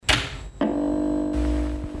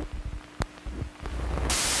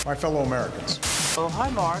My fellow Americans. Oh, hi,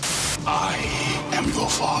 Mark. I am your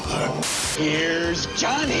father. Here's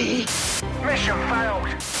Johnny. Mission failed.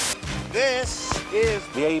 This is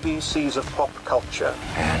the ABCs of pop culture.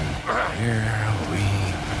 And here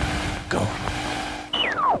we go.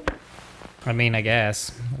 I mean, I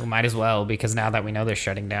guess we might as well, because now that we know they're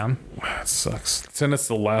shutting down. That sucks. Tenet's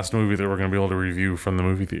the last movie that we're going to be able to review from the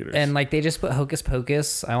movie theaters. And like they just put Hocus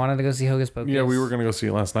Pocus. I wanted to go see Hocus Pocus. Yeah, we were going to go see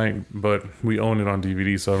it last night, but we own it on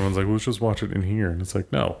DVD, so everyone's like, well, let's just watch it in here. And it's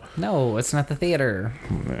like, no. No, it's not the theater.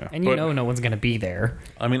 Yeah. And you know no one's going to be there.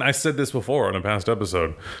 I mean, I said this before in a past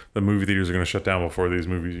episode. The movie theaters are going to shut down before these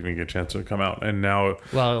movies even get a chance to come out. And now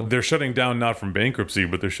they're shutting down not from bankruptcy,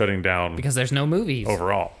 but they're shutting down because there's no movies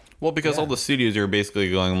overall. Well, because all the studios are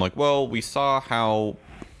basically going like, well, we saw how,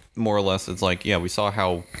 more or less, it's like, yeah, we saw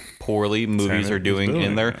how poorly movies are doing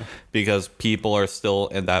in there because people are still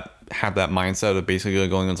in that, have that mindset of basically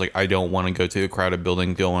going, it's like, I don't want to go to a crowded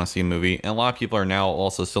building, don't want to see a movie. And a lot of people are now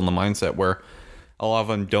also still in the mindset where a lot of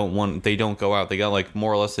them they don't go out. They got like,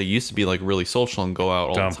 more or less, they used to be like really social and go out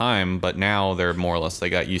all the time, but now they're more or less, they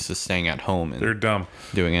got used to staying at home. And they're dumb.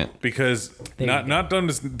 Doing it. Because not dumb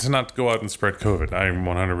to not go out and spread COVID. I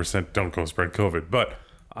 100% don't go spread COVID. But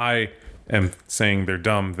I am saying they're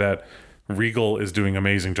dumb that Regal is doing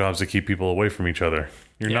amazing jobs to keep people away from each other.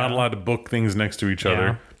 You're not allowed to book things next to each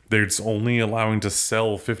other. They're only allowing to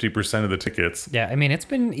sell 50% of the tickets. Yeah, I mean, it's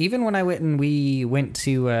been, even when we went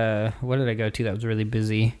to, what did I go to that was really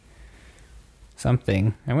busy?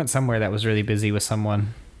 Something. I went somewhere that was really busy with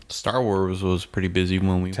someone. Star Wars was pretty busy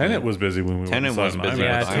when we Tenet was busy when we went. Tenet was busy.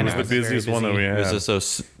 Yeah, Tenet was the busiest one that we had. It was just so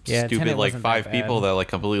stupid, like 5 people that like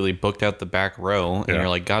completely booked out the back row, and you're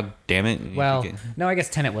like, God damn it. Well, no, I guess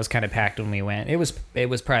Tenet was kind of packed when we went. It was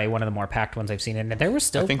probably one of the more packed ones I've seen, and there was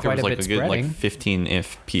still quite a bit spreading. Like 15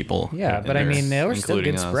 if people. Yeah, but I mean, there was still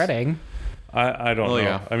good spreading. I don't know.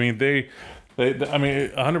 Yeah. I mean, they I mean,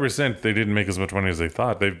 100%. They didn't make as much money as they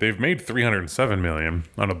thought. They've made $307 million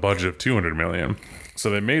on a budget of $200 million. So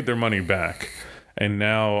they made their money back, and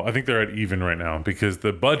now I think they're at even right now because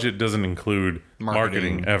the budget doesn't include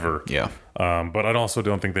marketing ever. Yeah. But I also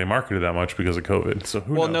don't think they marketed that much because of COVID. So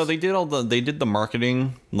who knows? No, they did the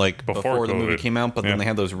marketing like before the movie came out, but then they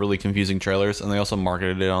had those really confusing trailers, and they also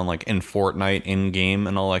marketed it on like in Fortnite in game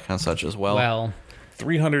and all that kind of such as well. Well.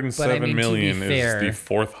 $307 million is the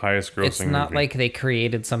fourth highest grossing. It's not like they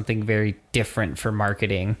created something very different for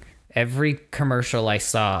marketing. Every commercial I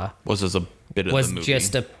saw was just a bit of the movie. Was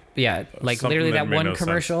just a like something literally that one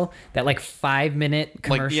commercial, sense. That like 5-minute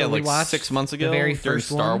commercial we watched 6 months ago. The very first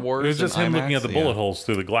Star Wars. It was just him IMAX, looking at the bullet holes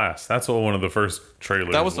through the glass. That's what one of the first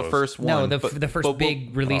trailers. That was the first one. No, the first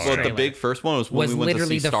big release trailer. The big first one was when we went to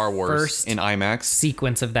see Star Wars in IMAX.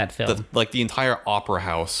 Sequence of that film. The entire opera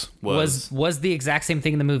house was the exact same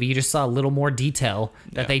thing in the movie. You just saw a little more detail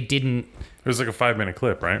that they didn't. It was like a 5-minute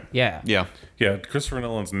clip, right? Yeah. Christopher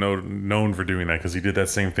Nolan's known for doing that because he did that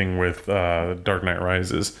same thing with Dark Knight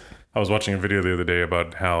Rises. I was watching a video the other day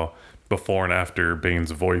about how before and after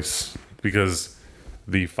Bane's voice, because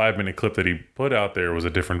the 5-minute clip that he put out there was a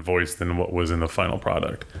different voice than what was in the final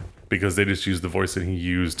product, because they just used the voice that he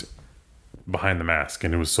used behind the mask,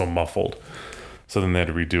 and it was so muffled. So then they had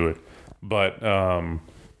to redo it. But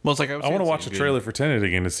it's like I want to watch a trailer for Tenet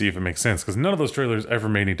again to see if it makes sense, because none of those trailers ever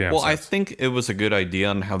made any damn sense. I think it was a good idea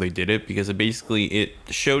on how they did it, because it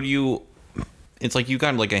showed you. It's like you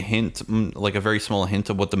got like a hint, like a very small hint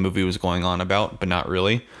of what the movie was going on about, but not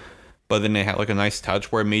really. But then they had like a nice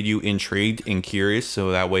touch where it made you intrigued and curious, so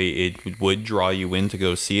that way it would draw you in to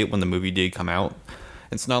go see it when the movie did come out.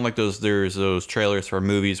 It's not like there's those trailers for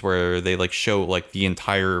movies where they like show like the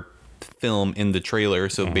entire film in the trailer.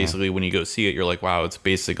 So basically when you go see it, you're like, wow, it's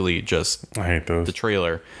basically just I hate those. The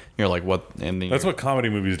trailer. You're like, what? And then that's what comedy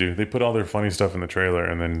movies do. They put all their funny stuff in the trailer,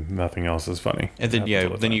 and then nothing else is funny. And then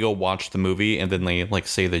then you go watch the movie, and then they like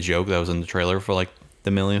say the joke that was in the trailer for like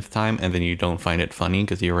the millionth time, and then you don't find it funny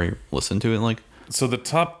because you already listened to it. Like, so the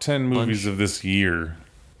top 10 movies of this year,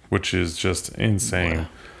 which is just insane,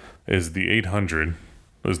 is The 800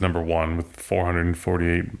 was number 1 with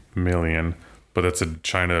 448 million, but that's a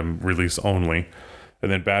China release only.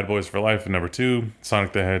 And then Bad Boys for Life at number 2,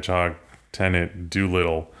 Sonic the Hedgehog, Tenet,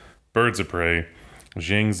 Doolittle, Birds of Prey,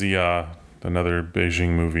 Zhang Zia, another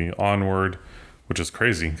Beijing movie, Onward, which is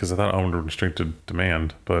crazy because I thought Onward was straight to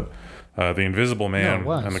demand, but The Invisible Man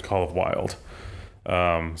and The Call of Wild.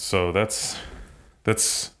 So I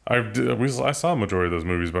saw a majority of those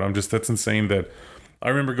movies, but that's insane that I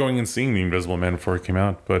remember going and seeing The Invisible Man before it came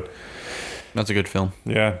out, but that's a good film.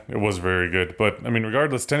 Yeah, it was very good. But I mean,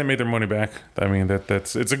 regardless, Tenet made their money back. I mean,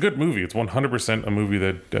 it's a good movie. It's 100% a movie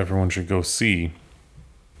that everyone should go see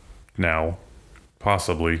now.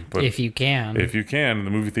 possibly. But if you can. the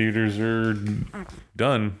movie theaters are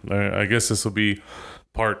done. I guess this will be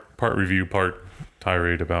part review, part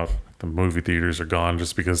tirade about the movie theaters are gone,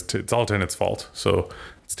 just because it's all Tenet's fault. So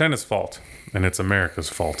it's Tenet's fault, and it's America's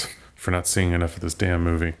fault for not seeing enough of this damn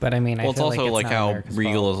movie. But I mean, Well, it's feel also like not how America's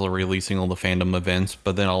Regal fault. is releasing all the fandom events,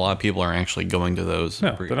 but then a lot of people are actually going to those.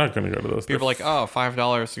 No, they're not going to go to those. People are like, oh,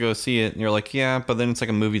 $5 to go see it. And you're like, yeah, but then it's like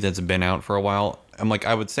a movie that's been out for a while. I'm like,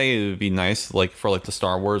 I would say it would be nice, like, for like the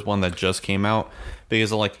Star Wars one that just came out, because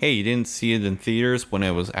they're like, hey, you didn't see it in theaters when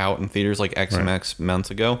it was out in theaters like X months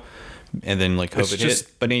ago. And then like COVID hit,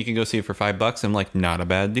 but then you can go see it for $5. I'm like, not a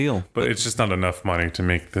bad deal. But it's just not enough money to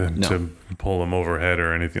make to pull them overhead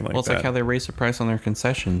or anything like that. Well, it's like how they raise the price on their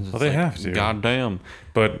concessions. It's Well, they like, have to. Goddamn.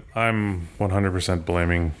 But I'm 100%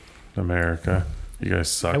 blaming America. You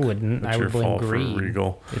guys suck. I wouldn't. It's I your would blame fault greed. for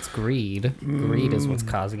Regal. It's greed. Greed is what's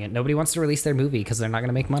causing it. Nobody wants to release their movie because they're not going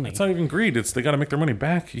to make money. It's not even greed. It's they got to make their money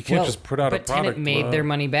back. You can't just put out a but product. Tenet made their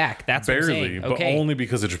money back. That's what I'm barely, saying. but Okay. only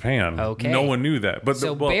because of Japan. Okay. No one knew that. But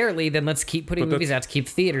So barely, then let's keep putting but movies out to keep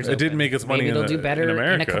theaters it open. didn't make its money Maybe in they'll the- do better in in a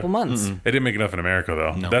America. couple months. It didn't make enough in America,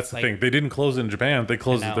 though. No. That's the Like- thing. They didn't close in Japan. They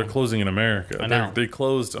closed. I know. They're closing in America. I know. They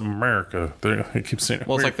closed America. I keep saying.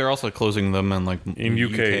 Well, it's like they're also closing them in like in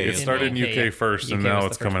UK. It and started in UK, UK yeah. first, and UK now was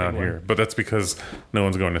it's the first coming out big one. here. But that's because no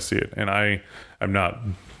one's going to see it, and I'm not.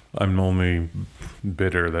 I'm only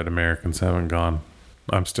bitter that Americans haven't gone.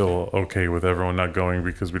 I'm still okay with everyone not going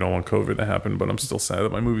because we don't want COVID to happen, but I'm still sad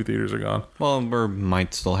that my movie theaters are gone. Well, we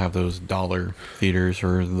might still have those dollar theaters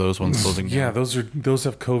or those ones closing down. Yeah, those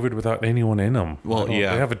have COVID without anyone in them. Well,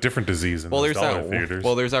 yeah. They have a different disease in Well, those there's dollar that. theaters.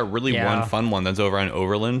 Well, there's that really Yeah. fun one that's over on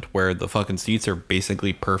Overland where the fucking seats are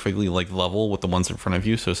basically perfectly like level with the ones in front of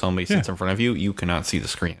you. So if somebody sits in front of you, you cannot see the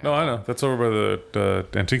screen. No, I know. That's over by the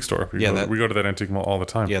antique store. We go to that antique mall all the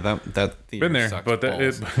time. Yeah, that theater Been there, sucks but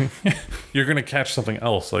balls. you're gonna catch something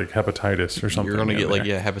else like hepatitis or something. You're gonna in get like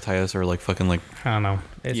there. hepatitis or like fucking like I don't know.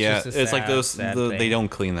 It's yeah. just a It's like sad, those. sad They thing. don't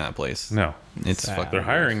clean that place. No, It's Sad. fucking. they're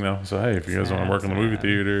hiring though. So hey, if you guys want to work in the movie Sad.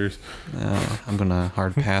 theaters, I'm gonna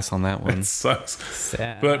hard pass on that one. it sucks.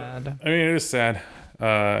 Sad. But I mean, it is sad,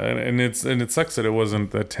 and it sucks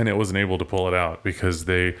that Tenet wasn't able to pull it out because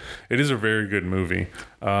it is a very good movie.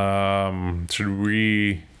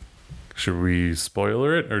 Should we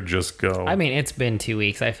spoiler it or just go? I mean, it's been 2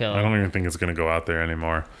 weeks. I feel I don't even think it's gonna go out there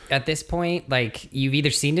anymore. at this point, like you've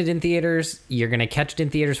either seen it in theaters, you're gonna catch it in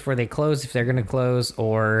theaters before they close if they're gonna close,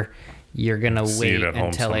 or you're gonna See it wait at home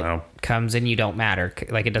until it somehow. comes and you don't matter.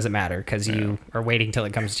 Like it doesn't matter because you are waiting till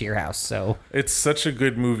it comes to your house. So It's such a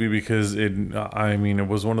good movie because it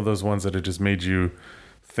was one of those ones that it just made you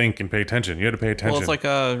think and pay attention. You had to pay attention. Well, it's like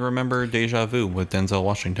remember Deja Vu with Denzel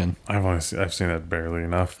Washington. I've seen that barely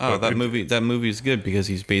enough. Oh, but that movie is good because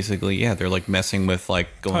he's basically they're like messing with like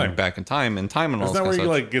going Time. back in time and all Isn't this that kind where of he stuff.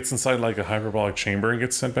 like gets inside like a hyperbolic chamber and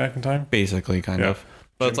gets sent back in time? Basically, kind Yeah. of.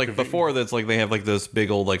 But it's Jim like Caviezel. before that's like they have like this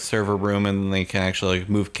big old like server room and then they can actually like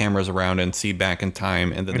move cameras around and see back in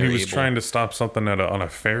time and then And they're he was able. trying to stop something on a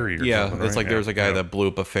ferry. Or Yeah, something, it's right? like there was a guy that blew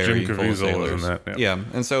up a ferry Jim full of Caviezel was sailors. in that, yeah. Yeah,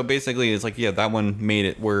 and so basically it's like that one made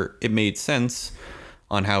it where it made sense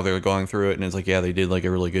on how they were going through it, and it's like they did like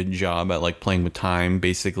a really good job at like playing with time.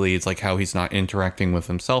 Basically, it's like how he's not interacting with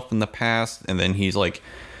himself in the past, and then he's like,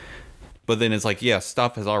 but then it's like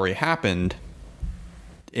stuff has already happened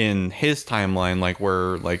in his timeline, like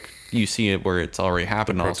where like you see it where it's already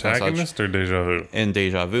happened. all this kind of such. Protagonist or Deja Vu? In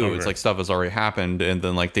Deja Vu, Okay. it's like stuff has already happened, and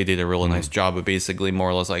then like they did a really nice job of basically more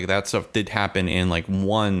or less like that stuff did happen in like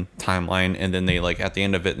one timeline, and then they like at the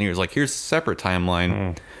end of it, and he was like, "Here's a separate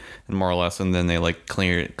timeline," and more or less, and then they like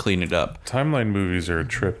clean it up. Timeline movies are a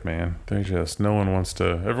trip, man. They just no one wants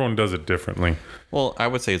to. Everyone does it differently. Well, I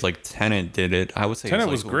would say it's like Tenet did it. I would say Tenet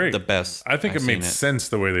it's was like great. the best. I think I've it made seen sense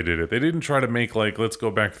the way they did it. They didn't try to make like let's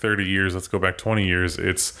go back 30 years, let's go back 20 years.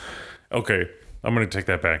 It's okay. I'm going to take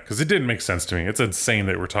that back because it didn't make sense to me. It's insane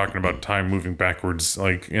that we're talking about time moving backwards,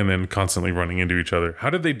 like, and then constantly running into each other. How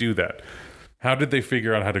did they do that? How did they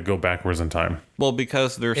figure out how to go backwards in time? Well,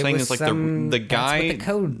 because they're saying was it's like some- the that's guy, what the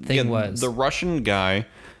code thing was. the Russian guy.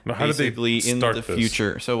 No, how did they basically in start the this?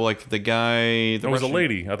 future. So like the guy, It was a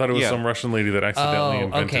lady. I thought it was Yeah. some Russian lady that accidentally Oh,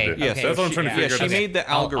 invented okay, it. Yes, okay. That's what I'm trying to Yeah, figure she out. made the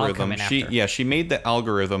I'll come algorithm. in after. She made the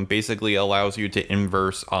algorithm basically allows you to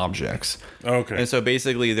inverse objects. Okay. And so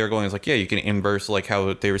basically they're going, it's like, you can inverse like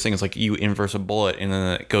how they were saying, it's like you inverse a bullet and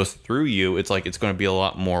then it goes through you. It's like it's going to be a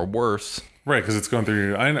lot more worse Right, because it's going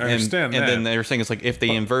through. I understand and that. then they're saying it's like if they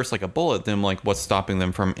inverse like a bullet, then like what's stopping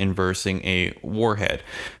them from inversing a warhead?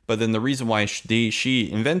 But then the reason why she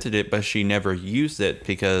invented it, but she never used it,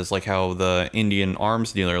 because like how the Indian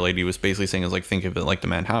arms dealer lady was basically saying is like, think of it like the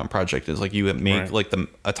Manhattan Project is like you make like the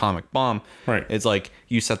atomic bomb. Right. It's like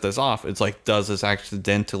you set this off. It's like, does this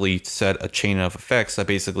accidentally set a chain of effects that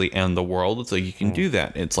basically end the world? It's like you can do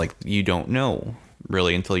that. It's like you don't know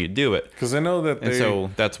really until you do it. Because I know that And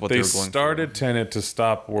so that's what they were going started Tenet to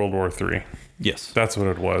stop World War III. Yes. That's what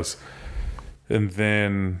it was. And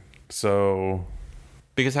then, so...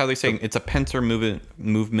 Because how they saying it's a pincer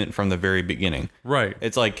movement from the very beginning. Right.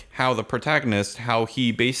 It's like how the protagonist, how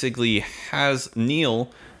he basically has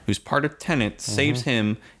Neil, who's part of Tenet, saves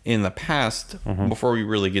him in the past before he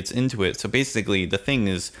really gets into it. So basically the thing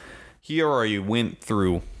is, he already went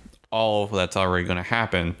through all of that's already going to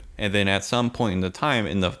happen. And then at some point in the time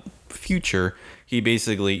in the future, he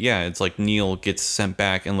basically, it's like Neil gets sent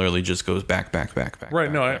back and literally just goes back. Right. back,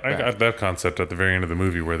 I back. got that concept at the very end of the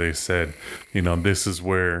movie where they said, this is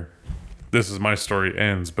my story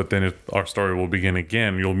ends, but then our story will begin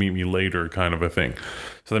again. You'll meet me later, kind of a thing.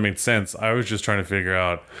 So that made sense. I was just trying to figure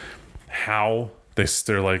out how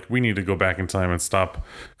they're like, we need to go back in time and stop,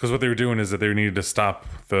 because what they were doing is that they needed to stop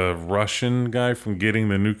the Russian guy from getting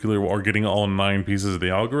the nuclear or getting all 9 pieces of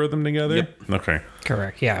the algorithm together. Yep. Okay.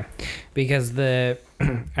 Correct. Yeah, because the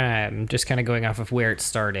just kind of going off of where it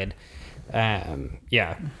started. The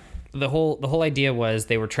whole idea was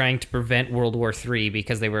they were trying to prevent World War III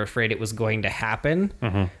because they were afraid it was going to happen.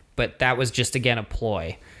 But that was just again a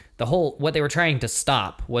ploy. What they were trying to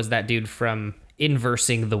stop was that dude from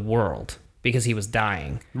inversing the world, because he was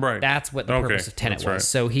dying. Right. That's what the purpose of Tenet was. Right.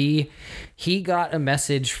 So he got a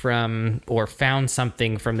message from, or found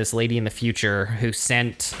something from this lady in the future who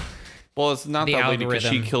sent. Well, it's not the that lady, because she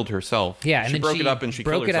algorithm. killed herself. Yeah, and she then broke it up and she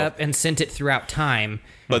broke killed it herself. up and sent it throughout time.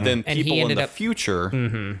 But then And he people in ended the up-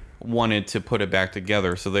 future wanted to put it back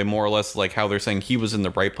together. So they more or less, like how they're saying he was in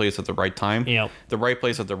the right place at the right time. Yep. The right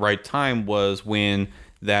place at the right time was when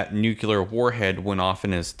that nuclear warhead went off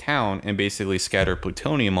in his town and basically scattered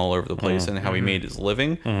plutonium all over the place, and how he made his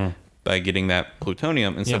living by getting that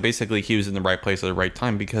plutonium. And so basically he was in the right place at the right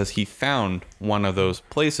time because he found one of those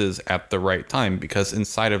places at the right time, because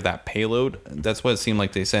inside of that payload, that's what it seemed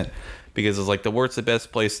like they sent, because it's like, where's the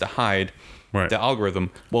best place to hide the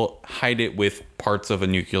algorithm? Well, hide it with parts of a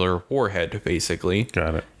nuclear warhead, basically.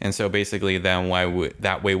 Got it. And so basically then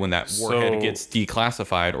that way when that warhead gets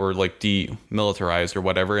declassified or like demilitarized or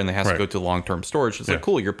whatever, and it has to go to long-term storage, it's like,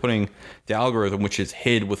 cool, you're putting the algorithm, which is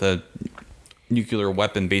hid with a nuclear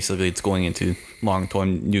weapon, basically it's going into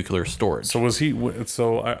long-term nuclear storage. So was he?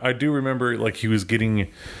 So I do remember, like, he was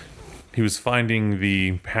finding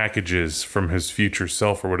the packages from his future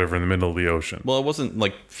self or whatever in the middle of the ocean. Well, it wasn't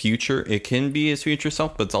like future. It can be his future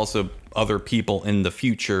self, but it's also other people in the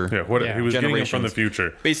future. He was getting them from the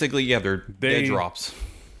future. Basically, they're dead drops.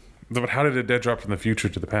 But how did a dead drop from the future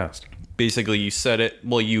to the past? Basically, you set it.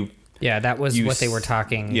 Well, Yeah, that was what they were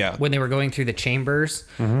talking. Yeah. When they were going through the chambers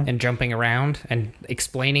and jumping around and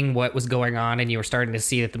explaining what was going on, and you were starting to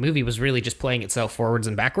see that the movie was really just playing itself forwards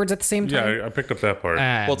and backwards at the same time. Yeah, I picked up that part.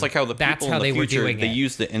 well, it's like how that's people how in they the were future, doing they it.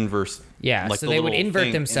 use the inverse. Yeah, like so the they would little invert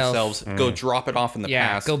thing themselves. go drop it off in the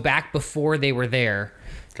past. Go back before they were there.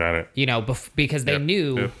 Got it. Because they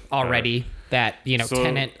knew already that,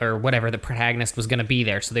 Tenet or whatever, the protagonist was going to be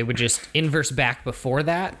there. So they would just inverse back before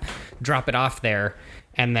that, drop it off there,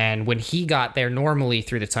 and then when he got there normally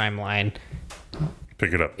through the timeline,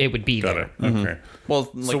 Pick it up. it would be Got there. it. Okay.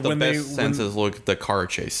 Well, like So the when best sense is look at the car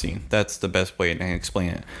chase scene. That's the best way to explain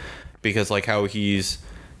it, because like how he's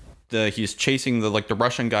chasing the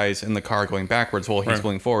Russian guys in the car going backwards while he's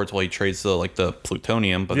going forwards while he trades the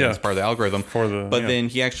plutonium, but that's part of the algorithm. Then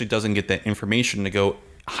he actually doesn't get the information to go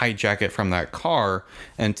hijack it from that car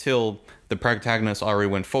until the protagonist already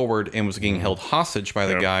went forward and was getting held hostage by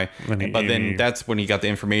the guy. But then that's when he got the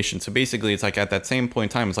information. So basically it's like at that same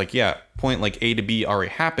point in time, it's like, point like A to B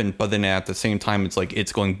already happened, but then at the same time it's like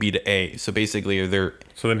it's going B to A. So basically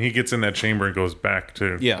So then he gets in that chamber and goes back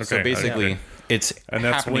to... so basically it's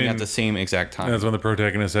happening at the same exact time. That's when the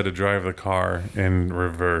protagonist had to drive the car in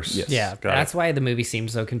reverse. Yes. Yeah, that's why the movie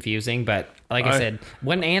seems so confusing. But like I said,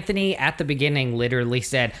 when Anthony at the beginning literally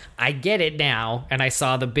said, I get it now, and I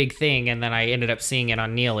saw the big thing, and then I ended up seeing it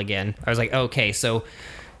on Neil again, I was like, okay, so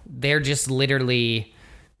they're just literally,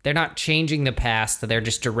 they're not changing the past, they're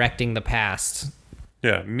just directing the past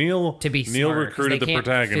Yeah, Neil To be Neil smart, 'cause recruited they the can't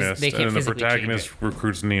protagonist, they can't and the physically change protagonist it.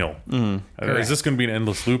 recruits Neil. Correct. Is this going to be an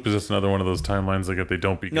endless loop? Is this another one of those timelines like if they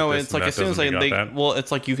don't beat No, this, it's then like that as soon as doesn't they got that? well,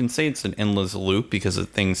 it's like you can say it's an endless loop because of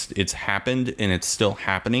things it's happened and it's still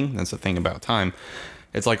happening. That's the thing about time.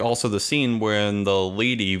 It's like also the scene when the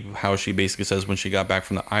lady, how she basically says when she got back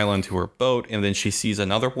from the island to her boat, and then she sees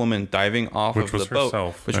another woman diving off Which of was the boat,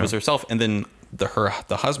 herself, which yeah. was herself, and then the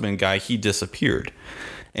husband guy, he disappeared,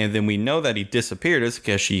 and then we know that he disappeared is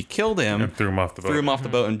because she killed him And threw him off the boat. threw him off the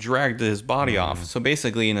boat and dragged his body off. So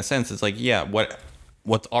basically, in a sense, it's like, yeah,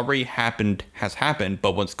 what's already happened has happened,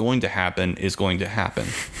 but what's going to happen is going to happen.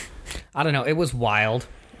 I don't know. It was wild.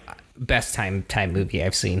 Best time movie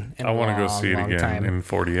I've seen. In I want to go see it long again time. in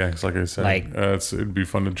 40X. Like I said, Like- it'd be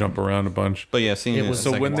fun to jump around a bunch. But yeah, seeing It it was a so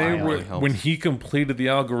second when they time were really helps. when he completed the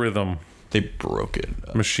algorithm They broke it.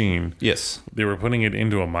 machine, Yes. they were putting it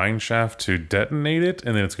into a mine shaft to detonate it,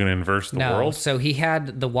 and then it's going to inverse the No, world. so he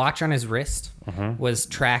had the watch on his wrist was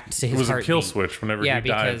tracked to his It was a heartbeat. kill switch. Whenever he died,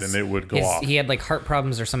 because then it would go his- off. He had like heart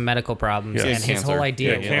problems or some medical problems, Yes. and his Cancer. whole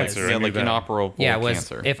idea Yeah, was cancer. I Yeah, knew like that. inoperable was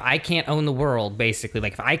cancer. if I can't own the world, basically,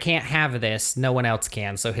 like if I can't have this, no one else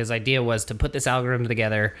can. So his idea was to put this algorithm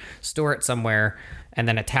together, store it somewhere, and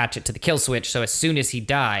then attach it to the kill switch. So as soon as he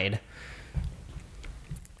died,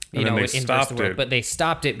 And then they it inversed stopped the world. it. But they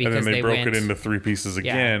stopped it and because then they broke went, it into 3 pieces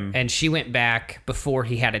yeah, again. and she went back before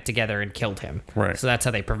he had it together and killed him. Right. So that's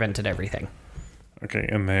how they prevented everything. Okay,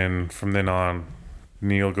 and then from then on,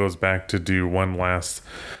 Neil goes back to do one last.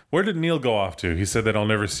 Where did Neil go off to? He said that I'll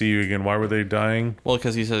never see you again. Why were they dying? Well,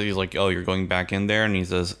 because he says he's like, oh, you're going back in there, and he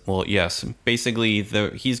says, well, yes. Basically,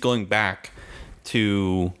 he's going back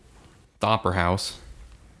to the opera house.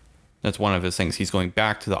 That's one of his things. He's going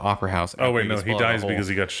back to the opera house. Oh after wait, no, gets he blown out of dies the hole. because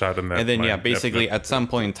he got shot in that. And then mine. yeah, Yep, basically yep. at some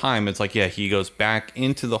point in time, it's like yeah, he goes back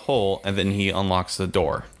into the hole, and then he unlocks the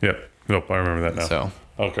door. Yep. Nope, I remember that now. So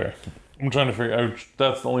Okay. I'm trying to figure.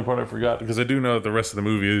 That's the only part I forgot because I do know that the rest of the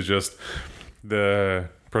movie is just the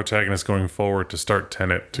protagonist going forward to start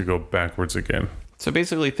Tenet to go backwards again. So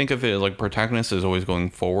basically, think of it like protagonist is always going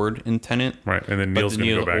forward in Tenet, Right, and then but Neil's going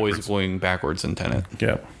to Neil go always backwards. going backwards in Tenet.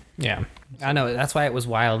 Yeah. Yeah, I know. That's why it was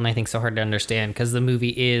wild, and I think so hard to understand because the movie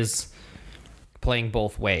is playing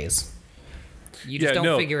both ways. You just Yeah, don't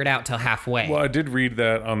no. figure it out till halfway. Well, I did read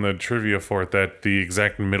that on the trivia for it that the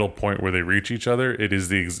exact middle point where they reach each other, it is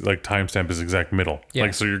the like timestamp is exact middle. Yeah.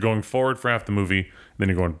 Like so, you're going forward for half the movie, then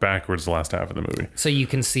you're going backwards the last half of the movie. So you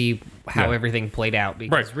can see how Yeah. everything played out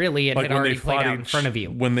because really it had already played out in front of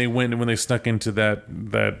you. When they snuck into that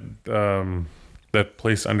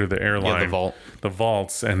place under the airline, the vault. the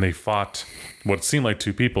vaults, and they fought what seemed like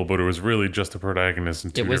 2 people, but it was really just a protagonist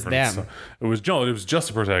and 2 It was different. them. It was just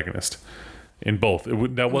a protagonist in both.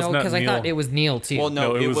 That was No, not because I Neil. thought it was Neil too. Well,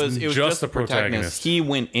 no, No, it was just the protagonist. He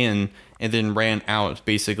went in and then ran out.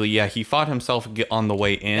 Basically, yeah, he fought himself on the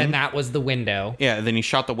way in. and that was the window. yeah, and then he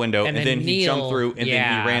shot the window, and, And then then he jumped Neil- through, and then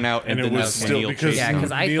yeah. he ran out, and and, it then was that's when still Neil because Yeah,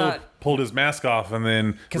 'cause I Neil thought- pulled his mask off and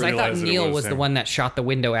then Because I thought realized that it Neil was the him. one that shot the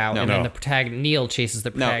window out, and then No. the protagonist Neil chases the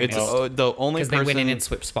No, it's protagonist the only because they person. went in and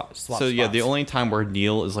swapped So yeah, the spots. only time where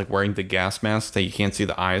Neil is like wearing the gas mask that you can't see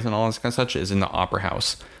the eyes and all this kind of such is in the opera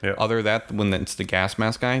house. Yeah. Other that when it's the gas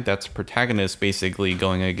mask guy, that's protagonist basically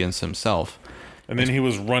going against himself. And then he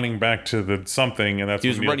was running back to the something, and that's He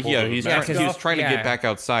was when Neil running. pulled Yeah, his he's mask he was off. trying to Yeah. get back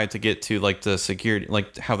outside to get to like the security,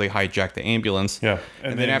 like how they hijacked the ambulance. Yeah,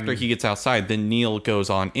 and then after he gets outside, then Neil goes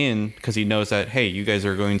on in because he knows that hey, you guys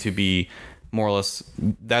are going to be more or less.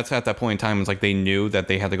 That's at that point in time. It's like they knew that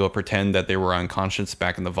they had to go pretend that they were unconscious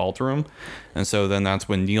back in the vault room, and so then that's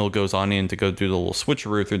when Neil goes on in to go do the little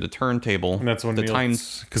switcheroo through the turntable. And that's when the Neil, time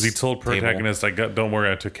because he told table. protagonist, "Don't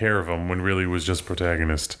worry, I took care of him." When really it was just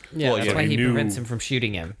protagonist. Yeah, Well, that's yeah, why he he knew- prevents him from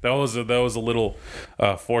shooting him. That was a little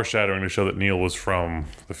foreshadowing to show that Neil was from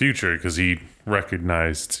the future because he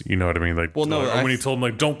recognized, you know what I mean? Like, Well, no, like, I when he th- told him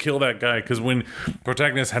like, "Don't kill that guy," because when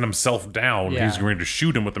protagonist had himself down, he was Yeah. going to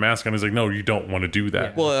shoot him with the mask on. He's like, "No, you don't want to do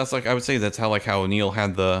that." Well, that's like I would say that's how Neil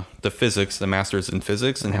had the physics, the masters in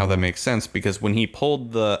physics, and how that makes sense because when he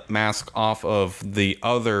pulled the mask off of the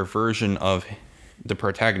other version of the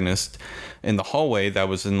protagonist in the hallway that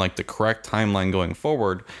was in like the correct timeline going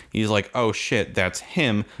forward, he's like, oh shit, that's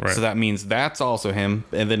him. Right. So that means that's also him.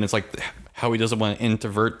 And then it's like how he doesn't want to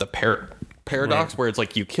introvert the paradox Right. where it's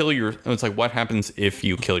like you kill your. It's like what happens if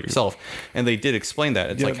you kill yourself, and they did explain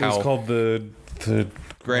that. It's yeah, like it was how called the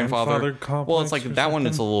grandfather. complex. Well, it's like or that one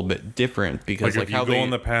something? is a little bit different because Like if how you go they in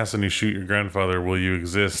the past and you shoot your grandfather, will you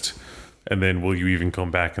exist? And then will you even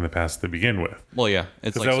come back in the past to begin with? well, yeah,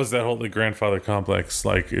 it's Because like that was that whole like, grandfather complex.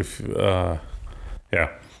 Like if, yeah,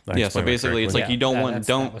 Yeah, so basically it's like you don't want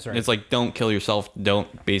that was right. it's like don't kill yourself.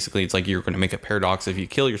 Don't basically it's like you're going to make a paradox if you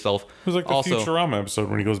kill yourself. It was like the Futurama episode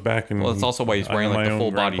when he goes back and well, it's also why he's wearing like the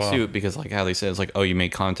full body grandpa. suit because like how they say it's like oh you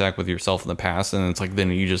made contact with yourself in the past and it's like then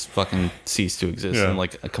you just fucking cease to exist and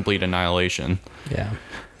like a complete annihilation. Yeah.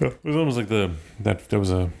 It was almost like that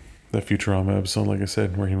Futurama episode, like I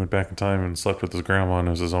said, where he went back in time and slept with his grandma and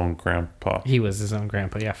it was his own grandpa. He was his own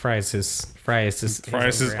grandpa. Yeah, Fry is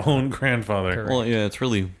his own grandfather. Correct. Well, yeah, it's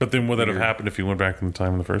really. But then would that have happened if he went back in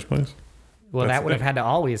time in the first place? Well, That's that would have had to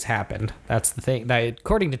always happen. That's the thing.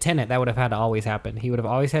 According to Tenet, that would have had to always happen. He would have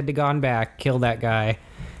always had to gone back, kill that guy,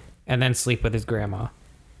 and then sleep with his grandma.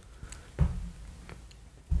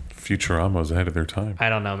 Futurama was ahead of their time. I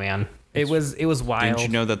don't know, man. It was wild. Didn't you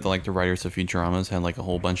know that the writers of Futuramas had like a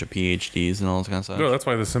whole bunch of PhDs and all this kind of stuff? No, that's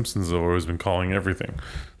why the Simpsons have always been calling everything.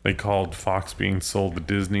 They called Fox being sold to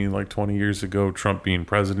Disney like 20 years ago, Trump being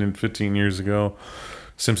president 15 years ago.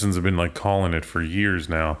 Simpsons have been like calling it for years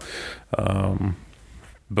now.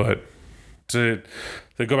 But to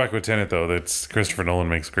go back with Tenet though, that's Christopher Nolan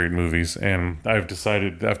makes great movies, and I've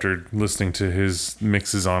decided after listening to his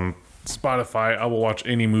mixes on Spotify, I will watch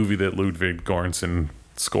any movie that Ludwig Göransson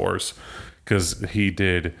scores, because he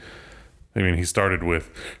started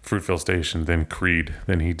with Fruitvale Station, then Creed,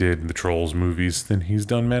 then he did the Trolls movies, then he's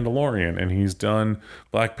done Mandalorian, and he's done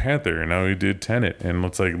Black Panther, and now he did Tenet. And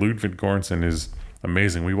it's like Ludwig Göransson is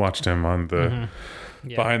amazing. We watched him on the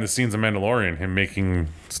behind the scenes of Mandalorian, him making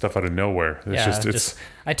stuff out of nowhere. It's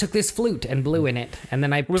I took this flute and blew in it, and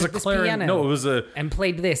then I was took a this clarinet. piano No, it was a. and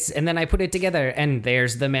played this, and then I put it together, and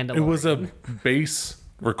there's the Mandalorian. It was a bass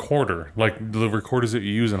recorder, like the recorders that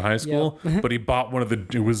you use in high school. But he bought one of the.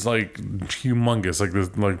 It was like humongous, like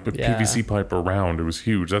the PVC pipe around. It was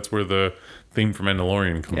huge. That's where the theme for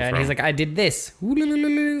Mandalorian comes from. Yeah, and he's like, I did this.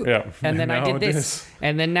 Yeah, and then I did this.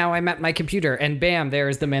 And then now I'm at my computer, and bam,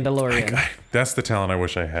 there's the Mandalorian. That's the talent I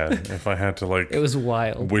wish I had. If I had to like, It was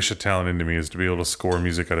wild. wish a talent into me is to be able to score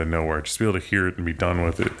music out of nowhere, just be able to hear it and be done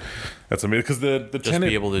with it. That's amazing, because the Just Tenet,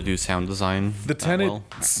 be able to do sound design. the Tenet well.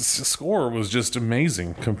 score was just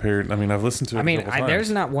amazing compared. I mean, I've listened to it. I mean, a couple there's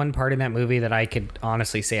times. not one part in that movie that I could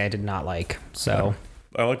honestly say I did not like. So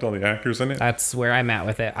I liked all the actors in it. that's where I'm at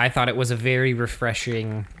with it. I thought it was a very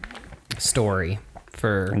refreshing story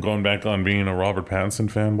for. I'm going back on being a Robert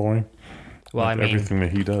Pattinson fanboy. Well, I mean, everything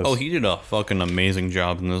that he does. Oh, he did a fucking amazing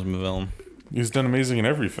job in this film. He's done amazing in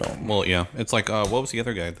every film. Well, yeah, it's like what was the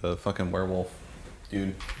other guy? The fucking werewolf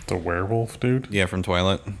dude. The werewolf dude. Yeah, from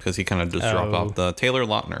Twilight, because he kind of just dropped off. The Taylor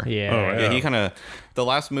Lautner. yeah. Oh, Yeah, he kind of. The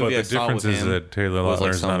last movie But I the saw with difference is him that Taylor was, Lautner like,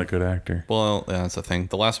 is not a good actor. Well, yeah, that's the thing.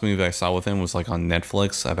 The last movie I saw with him was like on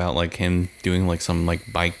Netflix about like him doing like some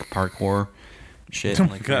like bike parkour shit. Oh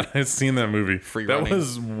my like, God, I've seen that movie. Free that running.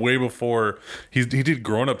 was way before he did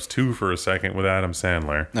Grown Ups 2 for a second with Adam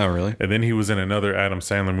Sandler. Oh, really? And then he was in another Adam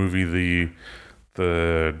Sandler movie, the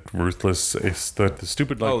Ruthless, it's the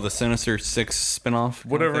stupid like Oh, the Sinister Six spinoff.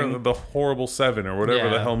 whatever, the Horrible Seven or whatever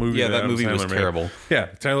the Yeah. hell movie. Yeah, that Adam movie was Sandler made. terrible. Yeah,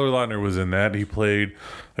 Taylor Lautner was in that. He played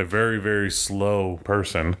a very, very slow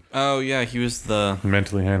person, Oh yeah, he was the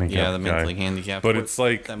mentally handicapped. yeah the guy. mentally handicapped. But it's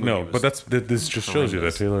like That movie no, was but this just shows you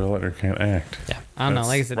that horrendous. Taylor Lautner can't act. Yeah. I don't know.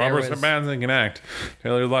 Like I said, there Robert was, Pattinson can act.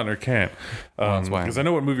 Taylor Lautner can't. that's why. Because I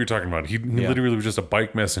know what movie you're talking about. He literally was just a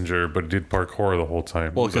bike messenger, but did parkour the whole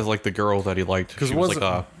time. well, because like the girl that he liked, she was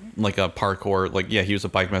like a parkour, like yeah, he was a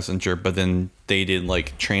bike messenger, but then they did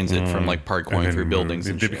like transit from like parkouring through buildings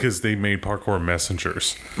and shit. because they made parkour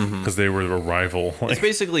messengers because they were a rival. It's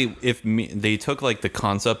basically if they took like the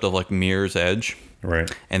concept of like Mirror's Edge,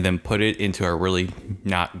 right. and then put it into a really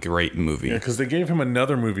not great movie. Yeah, because they gave him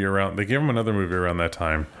another movie around. They gave him another movie around that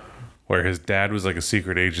time, where his dad was like a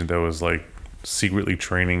secret agent that was like secretly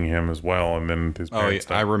training him as well, and then his Oh, parents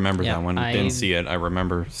I died. remember Yeah, that one. I- Didn't see it. I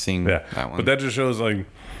remember seeing Yeah, that one. but that just shows like,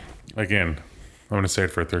 again, I'm gonna say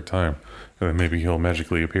it for a third time, and then maybe he'll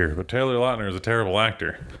magically appear. But Taylor Lautner is a terrible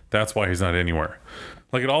actor. That's why he's not anywhere.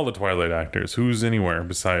 Look at all the Twilight actors. Who's anywhere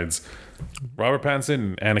besides Robert Pattinson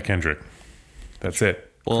and Anna Kendrick? That's it.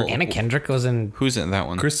 well, Anna Kendrick was in. who's in that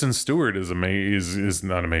one? Kristen Stewart is is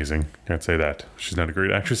not amazing. Can't say that. She's not a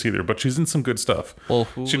great actress either, but she's in some good stuff. Well,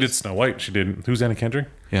 who she did was- Snow White. She did. Who's Anna Kendrick?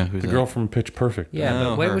 Yeah, who's The that? girl from Pitch Perfect. Yeah, Oh,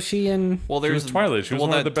 but what her. was she in? Well, She was there's Twilight. She was one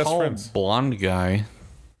of that the best tall friends. blonde guy.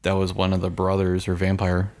 That was one of the brothers or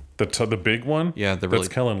vampire. The big one. Yeah, the that's really-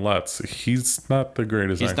 Kellen Lutz. He's not the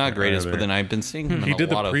greatest. He's actor not greatest, either. but then I've been seeing him in He a did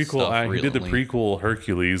the lot of prequel. stuff He did the recently. prequel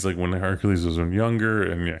Hercules, like when Hercules was younger,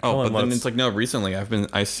 and yeah. Oh, Kellen but then Lutz, it's like no. Recently,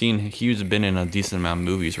 I've seen he's been in a decent amount of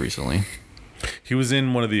movies recently. he was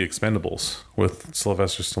in one of the Expendables with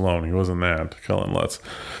Sylvester Stallone. He was in that. Kellen Lutz,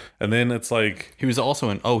 And then it's like, He was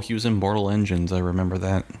also he was in Mortal Engines. I remember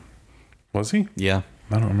that. was he? Yeah.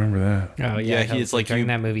 I don't remember that. Oh Yeah, he's like in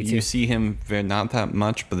that movie too. You see him not that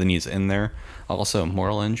much, but then he's in there. Also,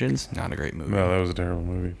 Mortal Engines, not a great movie. No, that was a terrible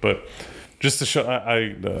movie. But just to show,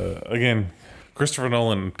 again, Christopher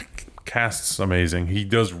Nolan casts amazing. He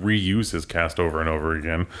does reuse his cast over and over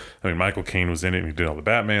again. I mean, Michael Caine was in it. And he did all the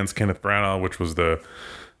Batmans. Kenneth Branagh, which was the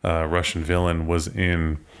Russian villain, was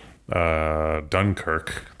in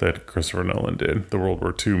Dunkirk that Christopher Nolan did, the World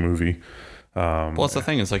War II movie. Well, that's the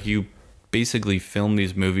thing. It's like you basically film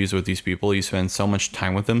these movies with these people. You spend so much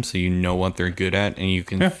time with them, so you know what they're good at, and you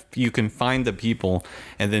can find the people,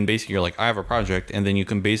 and then basically you're like, I have a project, and then you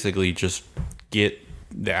can basically just get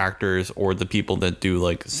the actors or the people that do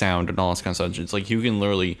like sound and all this kind of stuff. It's like you can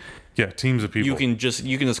literally teams of people. you can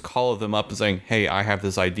just call them up and saying, hey, I have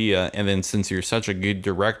this idea, and then since you're such a good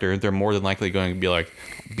director, they're more than likely going to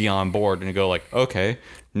be on board and go like, okay,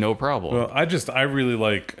 no problem. Well, I really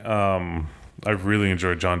like. I've really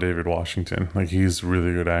enjoyed John David Washington. Like, he's a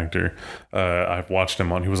really good actor. I've watched him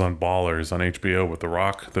he was on Ballers on HBO with The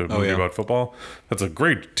Rock, the movie about football. That's a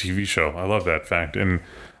great TV show. I love that fact. And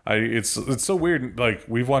it's so weird. Like,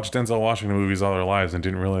 we've watched Denzel Washington movies all our lives and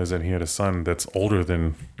didn't realize that he had a son that's older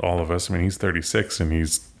than all of us. I mean, he's 36 and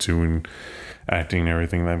he's doing acting and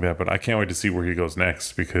everything like that. But I can't wait to see where he goes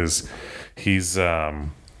next, because he's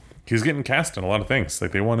getting cast in a lot of things.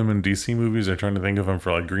 Like, they want him in DC movies. They're trying to think of him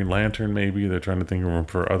for like Green Lantern, maybe. They're trying to think of him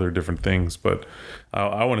for other different things. But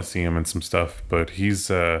I want to see him in some stuff. But he's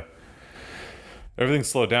everything's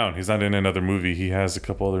slowed down. He's not in another movie. He has a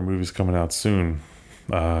couple other movies coming out soon,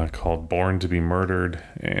 called Born to Be Murdered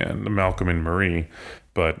and Malcolm and Marie.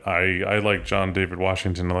 But I like John David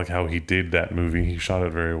Washington. I like how he did that movie. He shot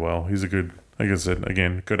it very well. He's a good, like I said,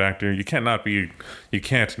 again, good actor. You can't not be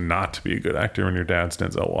a good actor when your dad's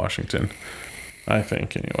Denzel Washington, I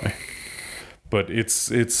think, anyway. But we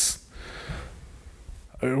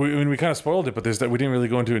kind of spoiled it, but we didn't really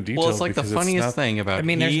go into it in detail. Well, it's like the funniest thing about. I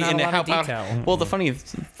mean, there's not a lot of detail. Well, the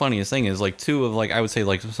funniest thing is like two of like I would say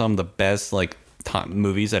like some of the best like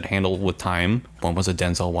movies that handle with time. One was a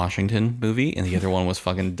Denzel Washington movie, and the other one was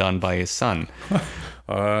fucking done by his son.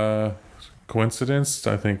 Coincidence?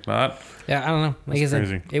 I think not. Yeah, I don't know. Like I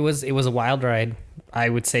said, it was a wild ride. I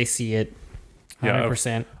would say see it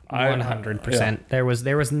 100%. 100%. There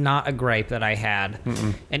was not a gripe that I had.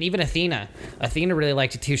 And even Athena really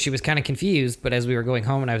liked it too. She was kind of confused, but as we were going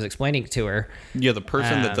home and I was explaining it to her, Yeah, the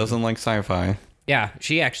person that doesn't like sci-fi. yeah,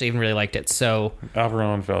 she actually even really liked it. So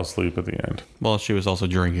Aberon fell asleep at the end. Well, she was also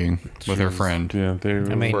drinking with her friend. Yeah, they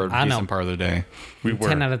were. I mean, For a I know. decent part of the day. We were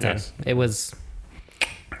 10 out of 10. yes.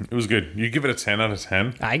 It was good. You give it a 10 out of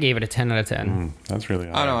 10? I gave it a 10 out of 10. That's really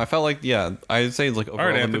high. I don't know. I felt like I'd say like All overall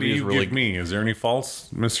right, the Anthony, movie is you really give me. Is there any faults,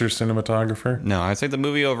 Mr. Cinematographer? No, I'd say the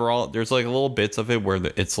movie overall, there's like little bits of it where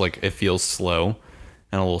it's like it feels slow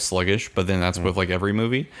and a little sluggish, but then that's with like every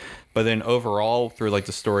movie. But then overall, through like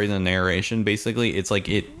the story and the narration, basically, it's like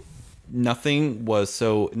nothing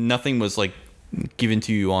was like given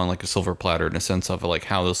to you on like a silver platter in a sense of like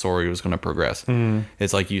how the story was going to progress.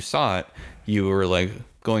 It's like you saw it, you were like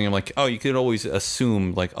going in like, oh, you could always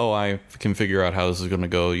assume like, oh, I can figure out how this is going to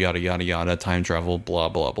go, yada yada yada, time travel, blah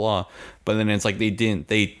blah blah. But then it's like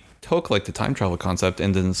they took like the time travel concept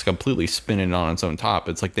and then it's completely spin it on its own top.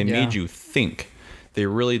 It's like they made you think. They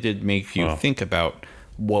really did make you think about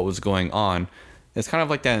what was going on. It's kind of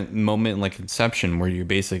like that moment in like Inception where you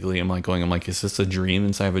basically I'm like, is this a dream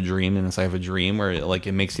inside of a dream and inside of a dream, where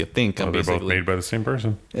it makes you think. They're both made by the same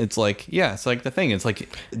person. It's like, yeah, it's like the thing. It's like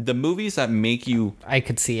the movies that make you I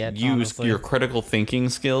could see it. use honestly. your critical thinking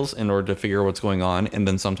skills in order to figure out what's going on, and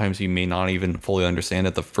then sometimes you may not even fully understand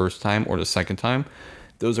it the first time or the second time.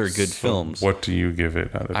 Those are good films. What do you give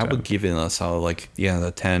it out of 10? I would give it a solid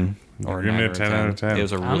the 10 or Give me 9 a or 10 out of 10. It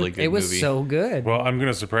was a really good movie. It was so good. Well, I'm going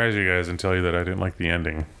to surprise you guys and tell you that I didn't like the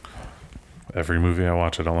ending. Every movie I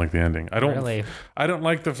watch, I don't like the ending. I don't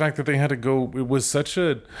like the fact that they had to go. It was such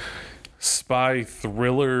a spy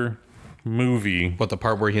thriller movie. But the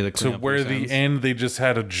part where he had to clean up where loose the ends. end they just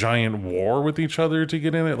had a giant war with each other to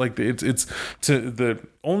get in it. Like it's to the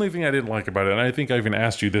only thing I didn't like about it, and I think I even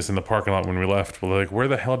asked you this in the parking lot when we left. Well, like, where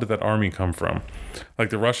the hell did that army come from?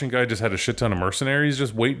 Like, the Russian guy just had a shit ton of mercenaries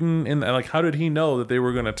just waiting, and like, how did he know that they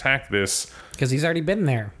were going to attack this? Because he's already been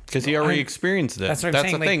there. Because he already experienced it. That's what I'm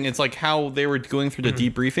saying, the like- thing. It's like how they were going through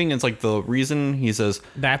the debriefing. It's like the reason he says.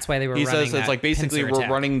 That's why they were. He running says it's that like basically pincer we're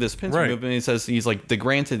attack. running this pincer Right. movement. He says he's like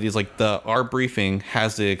our briefing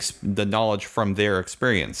has the knowledge from their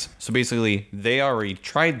experience. So basically they already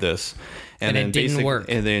tried this, And it didn't basically- work.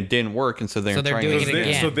 And then it didn't work, and so they're trying doing to it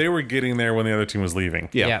again. So they were getting there when the other team was leaving.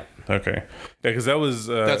 Yeah. Okay. Yeah, because that was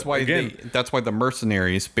That's why again. that's why the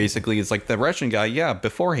mercenaries basically is like the Russian guy. Yeah,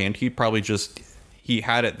 beforehand he probably just he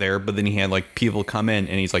had it there, but then he had like people come in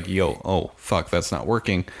and he's like, "Yo, oh fuck, that's not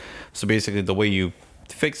working." So basically, the way you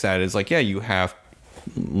fix that is like, yeah, you have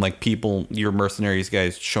like people, your mercenaries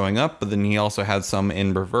guys showing up, but then he also had some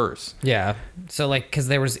in reverse. Yeah. So like,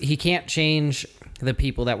 because he can't change the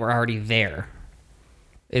people that were already there.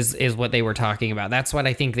 Is what they were talking about. That's what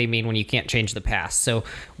I think they mean when you can't change the past. So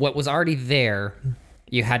what was already there,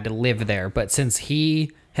 you had to live there. But since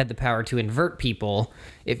he had the power to invert people,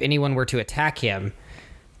 if anyone were to attack him,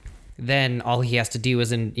 then all he has to do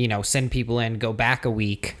is send people in, go back a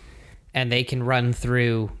week, and they can run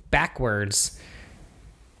through backwards,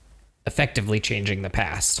 effectively changing the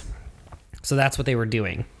past. So that's what they were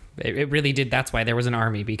doing. It really did. That's why there was an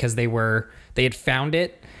army, because they had found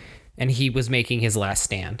it. And he was making his last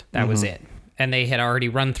stand. That was it. And they had already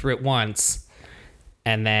run through it once.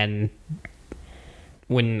 And then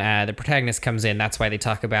when the protagonist comes in, that's why they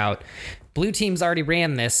talk about blue team's already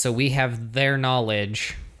ran this, so we have their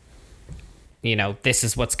knowledge. This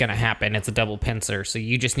is what's going to happen. It's a double pincer. So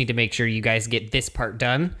you just need to make sure you guys get this part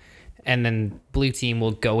done. And then blue team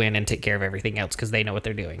will go in and take care of everything else because they know what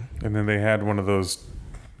they're doing. And then they had one of those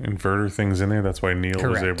inverter things in there. That's why Neil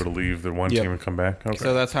was able to leave the one team and come back. Okay.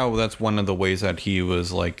 So that's one of the ways that he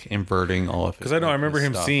was like inverting all of his. Because I remember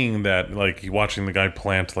him stuff. seeing that, like watching the guy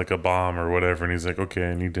plant like a bomb or whatever, and he's like, "Okay,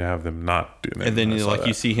 I need to have them not do that." And then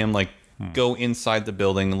you see him like go inside the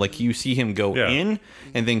building, like you see him go in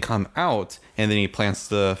and then come out, and then he plants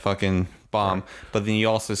the fucking bomb. But then you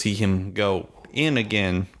also see him go in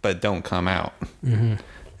again, but don't come out. Mm-hmm.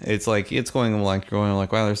 It's like it's going like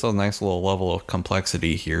wow, there's a nice little level of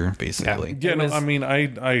complexity here, basically. Yeah, I mean, I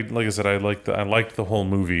like I said, I liked the whole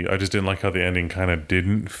movie. I just didn't like how the ending kind of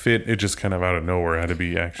didn't fit. It just kind of out of nowhere had to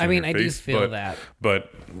be action. I mean, I do feel that,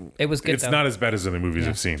 but it was good. It's not as bad as other movies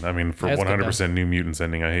I've seen. I mean, for 100% New Mutants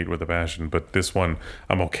ending, I hate with a passion. But this one,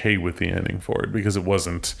 I'm okay with the ending for it because it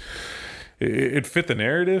wasn't. It fit the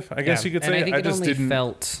narrative, I guess you could say. And I think it just only didn't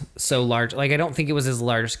felt so large. Like, I don't think it was as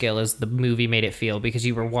large scale as the movie made it feel because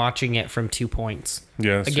you were watching it from 2 points.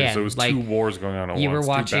 Yeah, that's again, true. So it was like, 2 wars going on at once. You were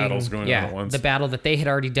watching 2 battles going on at once. the battle that they had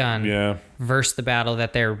already done versus the battle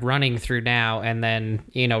that they're running through now and then,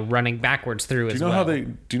 running backwards through as well.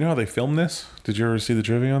 Do you know how they filmed this? Did you ever see the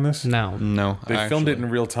trivia on this? No. They filmed it in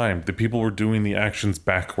real time. The people were doing the actions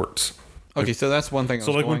backwards. Okay, so that's one thing.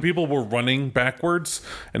 So like when people were running backwards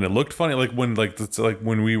and it looked funny, like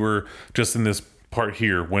when we were just in this part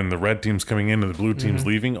here, when the red team's coming in and the blue team's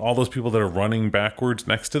leaving, all those people that are running backwards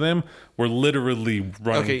next to them were literally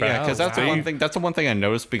running backwards. Yeah, because that's the one thing. That's the one thing I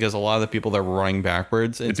noticed because a lot of the people that were running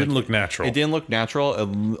backwards, it didn't look natural. It didn't look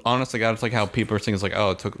natural. Honestly, God, it's like how people are saying it's like,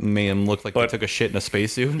 oh, it made him look like they took a shit in a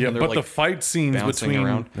spacesuit. Yeah, but the fight scenes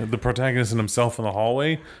between the protagonist and himself in the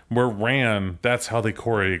hallway that's how they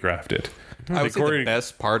choreographed it. I would say the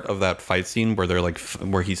best part of that fight scene where they're like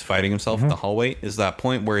where he's fighting himself in the hallway is that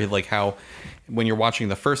point where he like how when you're watching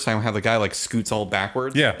the first time how the guy like scoots all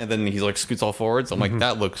backwards and then he like scoots all forwards. I'm like,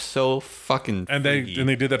 that looks so fucking freaky. And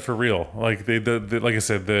they did that for real. Like they like I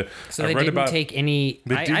said, so they didn't take any.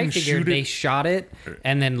 I figured they shot it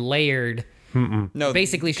and then layered. No,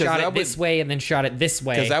 basically shot it this way and then shot it this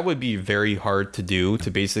way because that would be very hard to do to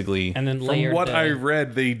basically. And then layer. From what I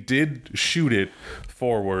read, they did shoot it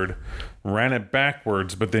forward, ran it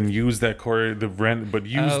backwards, but then used the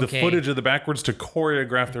footage of the backwards to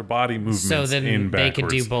choreograph their body movements. So then in they could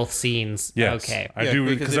do both scenes. Yes, okay, I do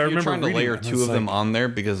because I remember trying to layer 2 of them on there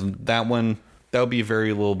because that would be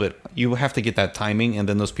very little bit. You have to get that timing, and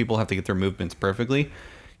then those people have to get their movements perfectly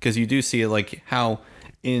because you do see it like how.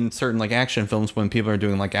 In certain like action films when people are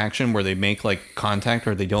doing like action where they make like contact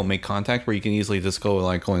or they don't make contact where you can easily just go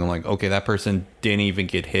like going like okay that person didn't even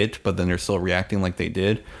get hit but then they're still reacting like they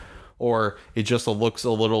did or it just looks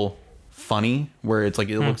a little funny where it's like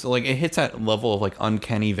it looks like it hits that level of like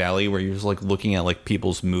uncanny valley where you're just like looking at like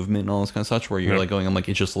people's movement and all this kind of such where you're like going I'm like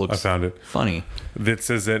it just looks funny. That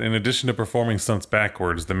says that in addition to performing stunts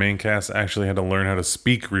backwards, the main cast actually had to learn how to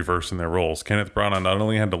speak reverse in their roles. Kenneth Branagh not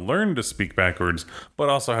only had to learn to speak backwards but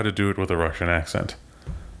also had to do it with a Russian accent.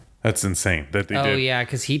 That's insane that they did. Oh yeah,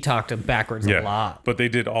 because he talked backwards a lot. But they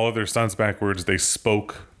did all of their stunts backwards. They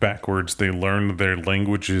spoke backwards. They learned their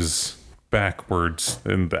languages backwards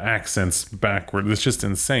and the accents backwards. It's just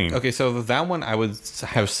insane. Okay, so that one I would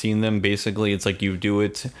have seen them basically it's like you do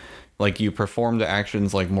it like you perform the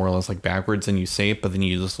actions like more or less like backwards and you say it but then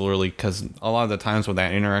you just literally because a lot of the times when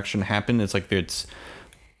that interaction happened it's like it's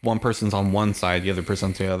one person's on one side the other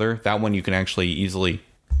person's on the other. That one you can actually easily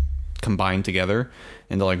combined together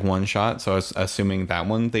into like one shot. So I was assuming that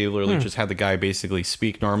one, they literally just had the guy basically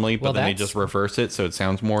speak normally, but Well, then they that's- just reverse it so it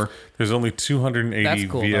sounds more. There's only 280 That's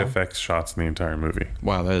cool, VFX shots in the entire movie.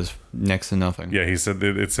 Wow, that is next to nothing. Yeah, he said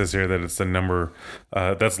it says here that it's the number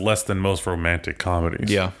that's less than most romantic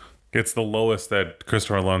comedies. Yeah. It's the lowest that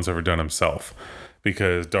Christopher Nolan's ever done himself.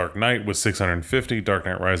 Because Dark Knight was 650, Dark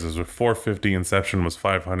Knight Rises was 450, Inception was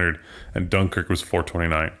 500, and Dunkirk was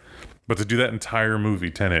 429. But to do that entire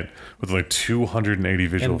movie, Tenet, with like 280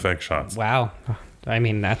 visual effects shots. Wow. I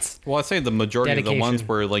mean, that's Well, I'd say the majority of the ones Dedication.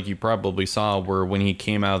 where like you probably saw were when he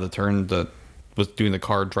came out of the turn that was doing the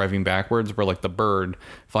car driving backwards, where like the bird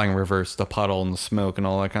flying in reverse, the puddle and the smoke and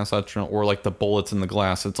all that kind of stuff, or like the bullets in the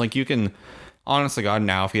glass. It's like you can, honest to God,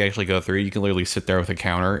 now if you actually go through, you can literally sit there with a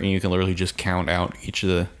counter and you can literally just count out each of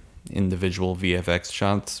the individual VFX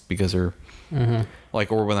shots because they're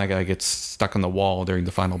like, or when that guy gets stuck on the wall during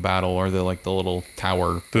the final battle, or the like the little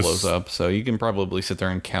tower blows up. So you can probably sit there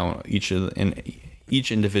and count each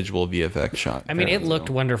individual VFX shot. I mean, it looked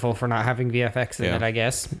wonderful for not having VFX in Yeah. it, I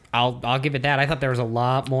guess. I'll give it that. I thought there was a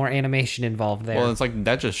lot more animation involved there. Well, it's like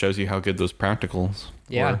that just shows you how good those practicals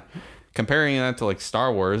Yeah. were. Comparing that to like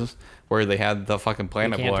Star Wars, where they had the fucking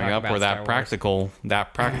planet can't blowing talk up, about where Star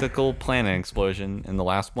that practical planet explosion in the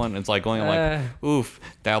last one, it's like going like, oof,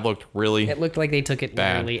 that looked really. It looked like they took it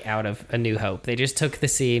Bad. literally out of A New Hope. They just took the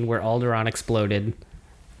scene where Alderaan exploded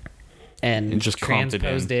and just comped it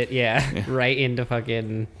transposed in. it, right into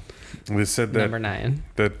fucking They said that number 9.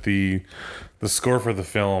 that the score for the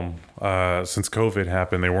film, since COVID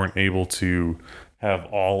happened, they weren't able to have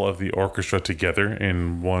all of the orchestra together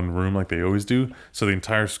in one room like they always do. So the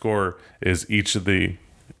entire score is each of the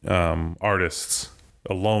artists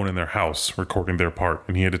alone in their house recording their part,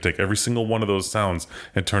 and he had to take every single one of those sounds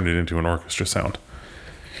and turn it into an orchestra sound.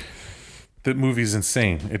 The movie's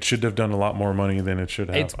insane. It should have done a lot more money than it should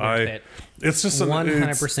have. It's worth it. It's just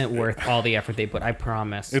 100% worth all the effort they put, I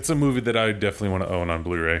promise. It's a movie that I definitely want to own on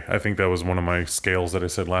Blu-ray. I think that was one of my scales that I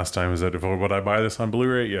said last time, is that if would I buy this on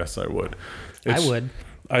Blu-ray? Yes, I would. I would.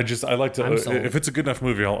 I like to. I'm sold. If it's a good enough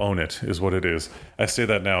movie, I'll own it. Is what it is. I say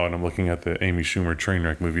that now, and I'm looking at the Amy Schumer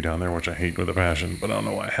Trainwreck movie down there, which I hate with a passion. But I don't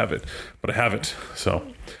know why I have it. But I have it. So.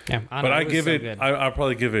 Yeah, But I give it. I'll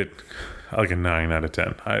probably give it like a 9 out of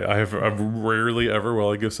 10. I've rarely ever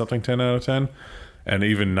will I give something 10 out of 10, and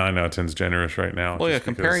even 9 out of 10 is generous right now. Well, yeah, just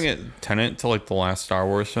comparing because- it Tenet to like the last Star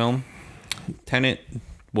Wars film, Tenet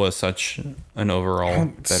was such an overall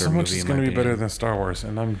better so much movie. is in going my to be better opinion. than Star Wars,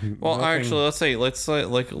 and I'm Well, nothing- actually, let's say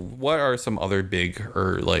like what are some other big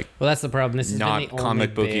or like Well, that's the problem. This is not the only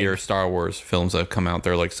comic booky big- or Star Wars films that have come out.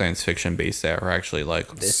 They're like science fiction based that are actually like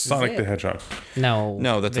Sonic the Hedgehog. No,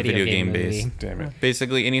 that's a video game movie. based. Damn it.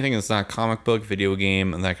 Basically anything that's not comic book, video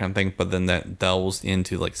game, and that kind of thing. But then that delves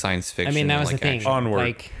into like science fiction. I mean, that and, was like, the thing. action. Onward.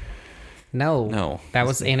 Like, no, that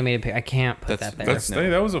was animated. I can't put that there. That's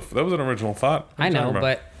that was an original thought. What are I you know, talking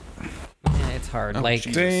about? but it's hard. Like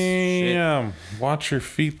Jesus. Damn, watch your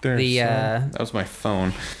feet there. the son. That was my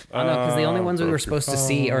phone. I know, because the only ones we were broke your supposed to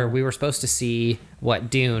see, or we were supposed to see, what,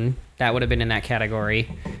 Dune? That would have been in that category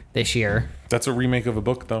this year. That's a remake of a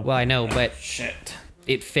book, though. Well, I know, but Shit.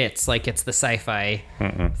 it fits. Like, it's the sci-fi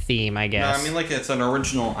theme, I No, guess. I mean like it's an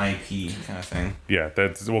original IP kind of thing. Yeah,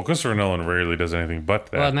 that's Christopher Nolan rarely does anything but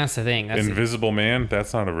that. well, and that's the thing. That's Invisible Man,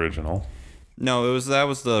 that's not original. No, that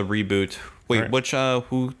was the reboot. Wait, Right. which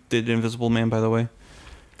who did Invisible Man, by the way?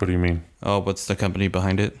 What do you mean? Oh, what's the company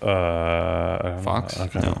behind it? I don't know. Fox? I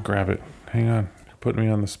gotta No. grab it. Hang on. Put me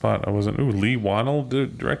on the spot. I wasn't. Ooh, Lee Wannell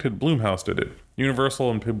directed. Blumhouse did it.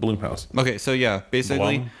 Universal and Blumhouse. Okay, so yeah,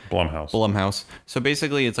 basically Blumhouse. Blumhouse. So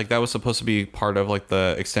basically, it's like that was supposed to be part of like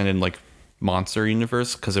the extended like monster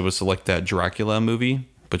universe because it was like that Dracula movie,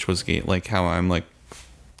 which was like how I'm like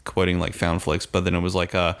quoting like found flicks, but then it was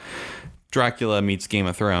like Dracula meets Game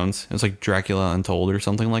of Thrones. It's like Dracula Untold or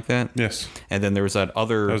something like that. Yes. And then there was that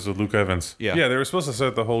other. That was with Luke Evans. Yeah. Yeah, they were supposed to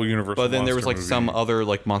set the whole universe. But then there was like some other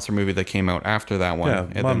like monster movie that came out after that one. Yeah,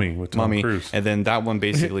 and Mummy then, with Tom Cruise. And then that one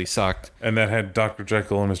basically sucked. And that had Dr.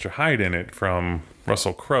 Jekyll and Mr. Hyde in it from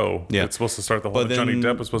Russell Crowe. Yeah. It's supposed to start the whole. But then- Johnny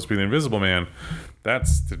Depp was supposed to be the Invisible Man. That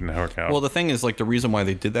didn't work out. Well, the thing is, like, the reason why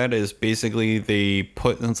they did that is basically they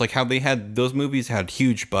put, it's like how they had, those movies had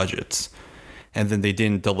huge budgets and then they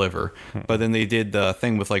didn't deliver. But then they did the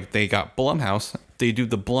thing with, like, they got Blumhouse. They do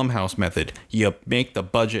the Blumhouse method. You make the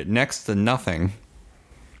budget next to nothing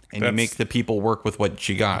and you That's- make the people work with what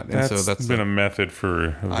you got. And that's so that's been a method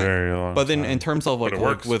for a very long But then time. in terms of like it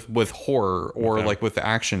work works. with horror or Okay. like with the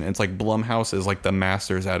action, it's like Blumhouse is like the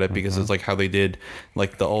masters at it because Mm-hmm. it's like how they did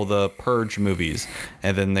like all the Purge movies,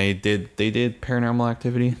 and then they did Paranormal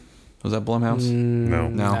Activity. Was that Blumhouse? No.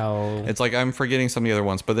 No. It's like I'm forgetting some of the other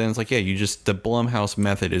ones, but then it's like, yeah, you just the Blumhouse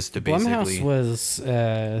method is to basically Blumhouse was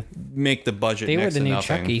make the budget. they were next the to new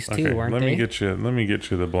nothing. Chuckies too, Okay, weren't let they? me get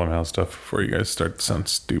you the Blumhouse stuff before you guys start to sound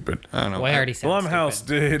stupid. I don't know. Well, I already said Blumhouse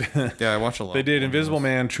stupid. did. Yeah, I watched a lot. They of did Blumhouse. Invisible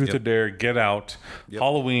Man, Truth or Yep. Dare, Get Out,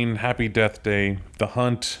 Halloween, Happy Death Day, The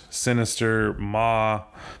Hunt, Sinister, Ma,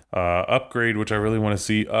 Upgrade, which I really want to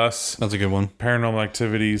see, Us, That's a good one. Paranormal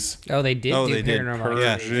Activities, Oh, they did do They did. Paranormal.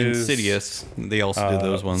 Yeah, Purges, Insidious. They also did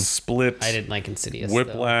those ones. Split, I didn't like Insidious. though.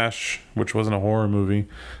 Whiplash, which wasn't a horror movie.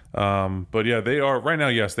 But yeah, they are right now.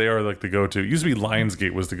 Yes, they are like the go-to. It used to be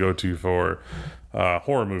Lionsgate was the go-to for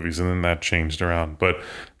horror movies, and then that changed around. But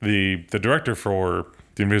the director for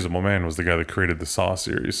The Invisible Man was the guy that created the Saw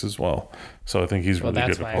series as well. So I think he's really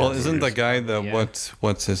that's good. why at I Well, horror isn't the movies. guy that Yeah.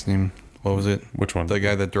 what's his name? What was it? Which one? The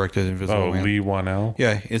guy that directed Invisible Man. Lee Wanell?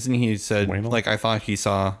 Yeah, isn't he said Wainwright? like I thought he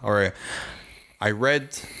saw or I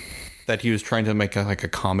read that he was trying to make a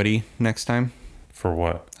comedy next time. For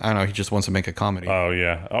what? I don't know. He just wants to make a comedy. Oh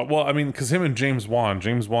yeah. Well, I mean, because him and James Wan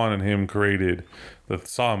and him created the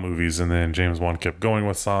Saw movies, and then James Wan kept going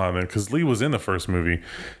with Saw, and then because Lee was in the first movie,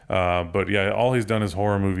 but yeah, all he's done is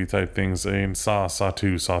horror movie type things. In Saw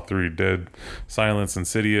 2, Saw 3, Dead Silence,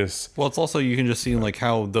 Insidious. Well, it's also you can just see like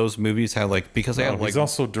how those movies had like because they had like he's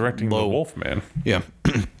also directing low- The Wolfman. yeah.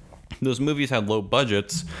 Those movies had low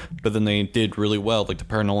budgets, but then they did really well. Like the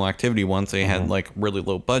Paranormal Activity ones, they had like really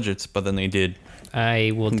low budgets, but then they did.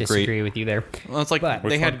 I will disagree with you there. Well, it's like But- they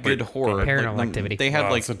Which had one? good Wait, horror. Paranormal like, Activity. They had Wow,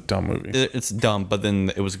 like it's a dumb movie. it's dumb, but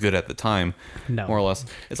then it was good at the time. No. More or less.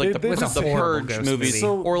 It's like They- the it's a horrible Purge ghost movies,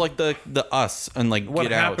 movie. or like the Us and like What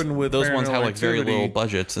Get Out. happened with Those ones had Paranormal like very Activity little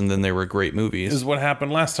budgets, and then they were great movies. Is what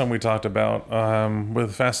happened last time we talked about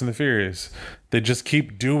with Fast and the Furious. They just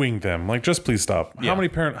keep doing them. Like, just please stop. Yeah.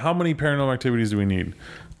 How many Paranormal Activities do we need?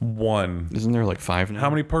 One. Isn't there like 5 now? How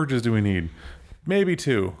many Purges do we need? Maybe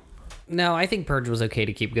 2. No, I think Purge was okay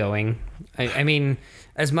to keep going. I mean,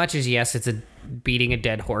 as much as yes, it's a beating a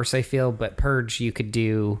dead horse, I feel, but Purge you could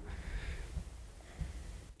do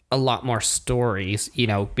a lot more stories, you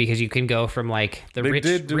know, because you can go from like the They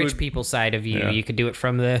did do rich it- people side of you. Yeah. You could do it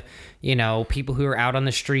from the, you know, people who are out on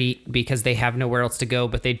the street because they have nowhere else to go,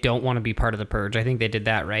 but they don't want to be part of the Purge. I think they did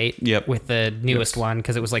that, right? Yep. With the newest Yes. one,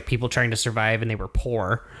 because it was like people trying to survive and they were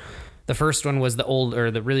poor. The first one was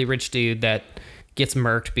the really rich dude that gets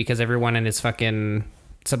murked because everyone in his fucking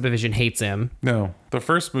subdivision hates him. No. The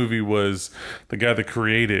first movie was the guy that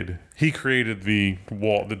created the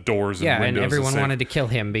wall, the doors, and Yeah, and windows. everyone wanted to kill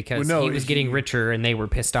him because Well, no, he was getting richer and they were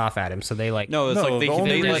pissed off at him. So they like No, it's No, like the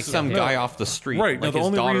only they let reason- some no. guy off the street. Right, no, Like the his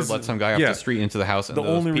only daughter reason- let some guy off yeah. the street into the house, and The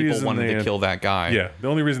those only people reason wanted they to had- kill that guy. Yeah, the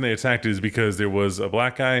only reason they attacked is because there was a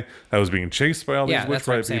black guy that was being chased by all these Yeah, that's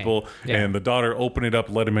what I'm witch-right saying. people, Yeah. and the daughter opened it up,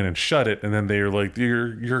 let him in, and shut it. And then they were like,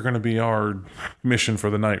 "You're going to be our mission for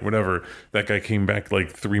the night, whatever." That guy came back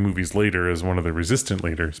like 3 movies later as one of the resistant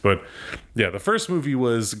leaders. But yeah, the first movie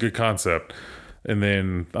was a good concept. And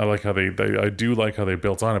then I like how I do like how they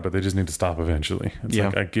built on it, but they just need to stop eventually. It's Yeah.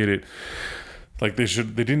 like, I get it. Like they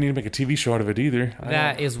didn't need to make a TV show out of it either.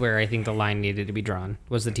 that is where I think the line needed to be drawn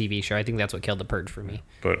was the TV show. I think that's what killed the Purge for me.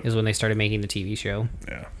 But Is when they started making the TV show.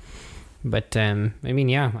 yeah. But I mean,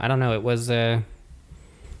 yeah, I don't know. It was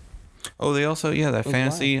Oh, they also that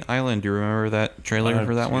Fantasy Island. Do you remember that trailer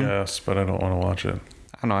for that one? Yes, but I don't want to watch it.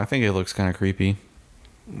 I don't know. I think it looks kind of creepy.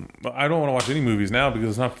 But I don't want to watch any movies now because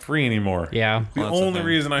it's not free anymore. yeah. The Well, that's the only thing.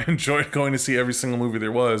 reason I enjoyed going to see every single movie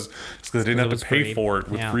there was because I didn't it have was to pay free. for it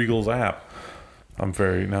with Yeah. Regal's app. I'm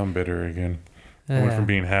bitter again. I went from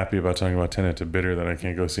being happy about talking about Tenet to bitter that I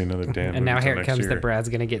can't go see another damn movie. And now till here it next comes year. that Brad's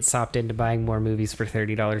gonna get sopped into buying more movies for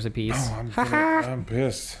 $30 a piece. I'm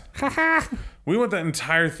pissed. We went that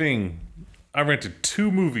entire thing. I rented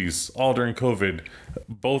 2 movies all during COVID.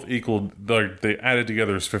 Both equaled. They added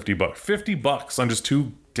together is $50. $50 on just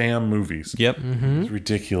 2 damn movies. Yep. Mm-hmm. It's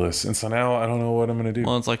ridiculous. And so now I don't know what I'm gonna do.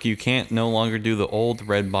 Well, it's like you can't no longer do the old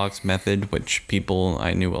Redbox method, which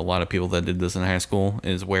I knew a lot of people that did this in high school,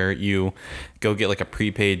 is where you go get like a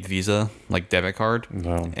prepaid Visa, like debit card,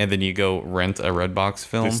 No. and then you go rent a Redbox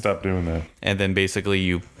film, They stopped doing that. and then basically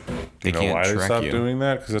they You know can't why they track stopped you. doing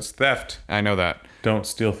that? Because it's theft. I know that. Don't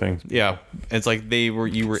steal things. Yeah, it's like you were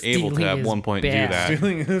able Stealing to at is one point bad. do that.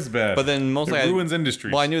 Stealing is bad. But then mostly it ruins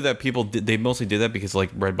industries. Well, I knew that people they mostly did that because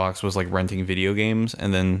like Redbox was like renting video games,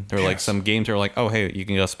 and then there were like Yes. some games that were like, oh hey, you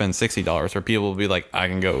can go spend $60, or people will be like, I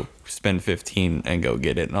can go spend 15 and go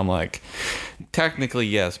get it, and I'm like, technically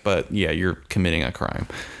yes, but yeah, you're committing a crime.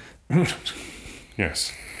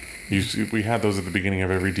 Yes. We had those at the beginning of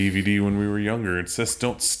every DVD when we were younger. It says,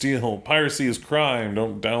 "Don't steal. Piracy is crime.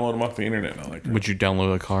 Don't download them off the internet." And all that crap. Would you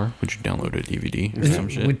download a car? Would you download a DVD or some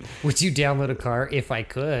shit? Would you download a car if I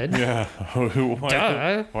could? Yeah.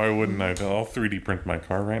 Duh. Why wouldn't I? I'll 3D print my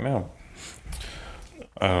car right now.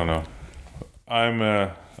 I don't know. I'm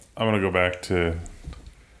gonna go back to.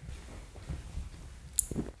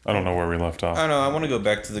 I don't know where we left off. I don't know. I want to go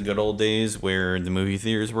back to the good old days where the movie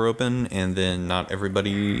theaters were open, and then not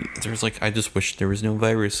everybody. There's like, I just wish there was no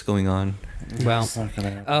virus going on. Well,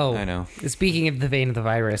 oh, I know. Speaking of the vein of the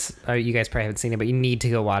virus, you guys probably haven't seen it, but you need to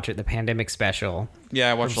go watch it. The pandemic special. Yeah,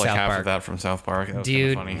 I watched From like South half Park. of that from South Park. That was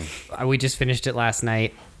Dude, kind of funny. we just finished it last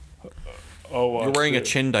night. Oh, You're wearing a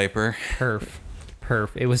chin diaper. Perf.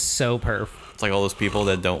 It was so perf. It's like all those people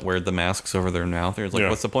that don't wear the masks over their mouth. They're like, Yeah.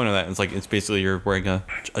 what's the point of that? And it's like, it's basically you're wearing a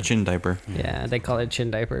chin diaper. Yeah, they call it chin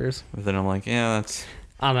diapers. But then I'm like, yeah, that's.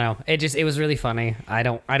 I don't know. It was really funny. I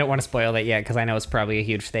don't want to spoil that yet because I know it's probably a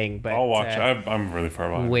huge thing. But I'll watch. I'm really far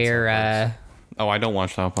behind. where Oh, I don't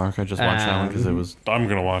watch South Park. I just watched that one because it was. I'm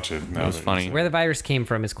gonna watch it. Now It was that funny. where the virus came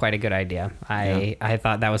from is quite a good idea. I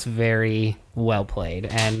thought that was very well played,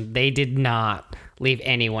 and they did not leave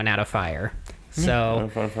anyone out of fire. So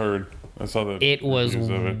I've heard. I saw the. it was reviews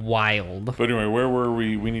of it. wild. But anyway, where were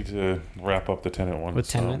we? We need to wrap up the Tenet one. With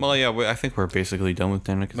Tenet? Well, yeah, I think we're basically done with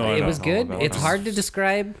Tenet. No, I It know. was good. about It's it. hard to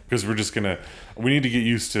describe. Because we're just gonna. We need to get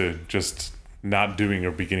used to just not doing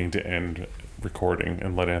a beginning to end recording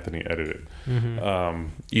and let Anthony edit it.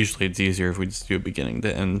 Usually it's easier if we just do a beginning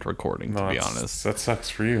to end recording, to be That's- honest. that sucks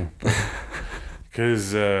for you.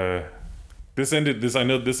 Because this ended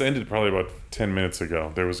probably about 10 minutes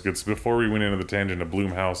ago. There was good before we went into the tangent of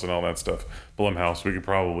Bloomhouse and all that stuff. Blumhouse, we could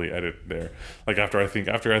probably edit there. Like after I think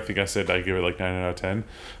I said I give it like 9 out of 10.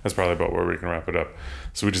 That's probably about where we can wrap it up.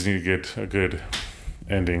 So we just need to get a good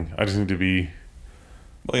ending. I just need to be.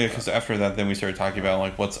 Well, yeah, because after that, then we started talking about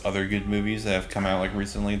like what's other good movies that have come out like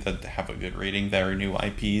recently that have a good rating that are new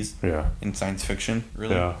IPs Yeah. in science fiction.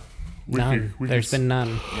 Really, Yeah. None. There's been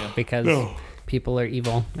none Yeah. because No. people are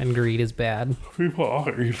evil and greed is bad. People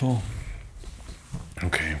are evil.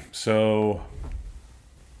 Okay, so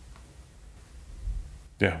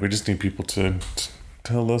yeah, we just need people to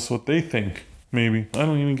tell us what they think. Maybe I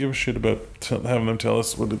don't even give a shit about having them tell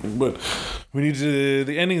us what they think, but we need to.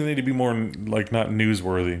 The endings need to be more like not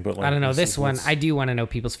newsworthy, but like I don't know. This is one, what's- I do want to know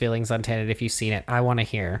people's feelings on Tenet. If you've seen it, I want to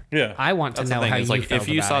hear. Yeah. I want to that's the know thing. how It's you like felt if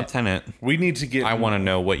you about saw it. Tenet, we need to get. I want to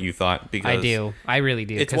know what you thought because I do. I really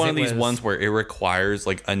do. It's 'cause one it of these was- ones where it requires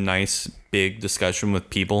like a nice big discussion with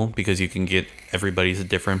people because you can get everybody's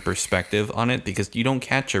different perspective on it because you don't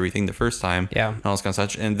catch everything the first time. Yeah. And all this kind of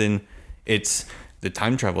such. And then it's the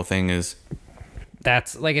time travel thing is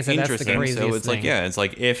That's like I said. That's the interesting. craziest So it's like, thing. yeah, it's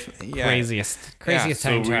like if craziest So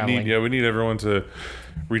time we traveling. need everyone to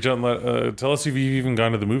reach out and tell us if you've even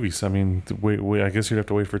gone to the movies. I mean, wait, I guess you'd have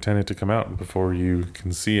to wait for Tenet to come out before you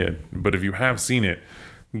can see it. But if you have seen it,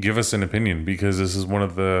 give us an opinion because this is one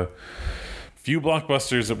of the few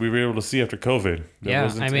blockbusters that we were able to see after COVID. There Yeah,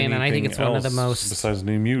 wasn't I mean, and I think anything it's one of the else most- besides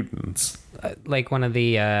New Mutants. Like one of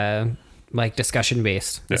the like discussion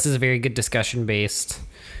based. This Yeah. is a very good discussion based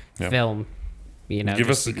Yeah. film. You know, Give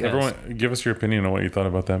just us because- everyone. Give us your opinion on what you thought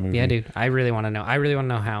about that movie. Yeah, dude. I really want to know. I really want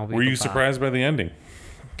to know how. Were you people thought. surprised by the ending?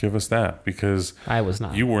 Give us that because I was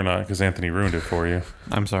not. you were not because Anthony ruined it for you.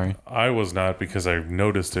 I'm sorry. I was not because I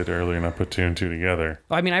noticed it earlier and I put two and two together.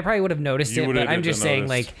 I mean, I probably would have noticed You it, would've but I'm just saying,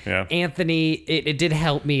 noticed. like, Yeah. Anthony, it did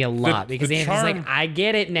help me a lot because the Anthony's charm- like, I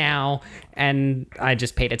get it now, and I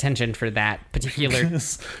just paid attention for that particular.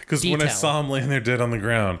 Because when I detail. saw him laying there dead on the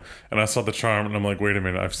ground and I saw the charm and I'm like, wait a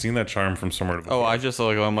minute, I've seen that charm from somewhere before. Oh, I just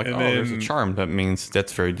like I'm like, And oh, there's a then- charm. That means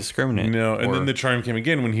that's very discriminate. No, and Or- then the charm came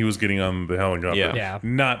again when he was getting on the helicopter. Yeah. Yeah.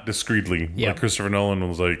 Not discreetly. Yeah. Like Christopher Nolan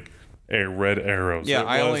was like, hey, red arrows. Yeah, It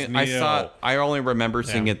I was Neo. only remember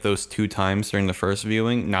seeing Yeah. it those two times during the first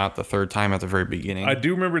viewing, not the third time at the very beginning. I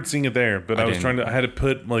do remember seeing it there, but I was didn't. I had to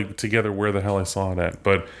put like together where the hell I saw it at.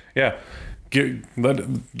 But yeah,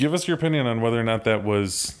 give us your opinion on whether or not that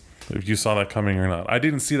was, if you saw that coming or not. I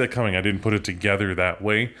didn't see that coming. I didn't put it together that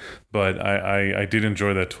way, but I did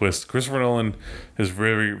enjoy that twist. Christopher Nolan is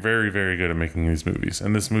very, very, very good at making these movies,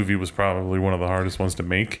 and this movie was probably one of the hardest ones to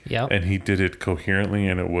make. Yep. And he did it coherently,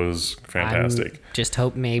 and it was fantastic. Just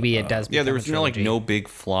hope maybe it does. Yeah, there become was a trilogy. no big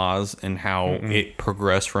flaws in how it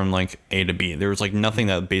progressed from like A to B. There was like nothing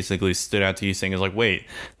that basically stood out to you saying is like, wait,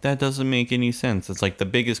 that doesn't make any sense. It's like the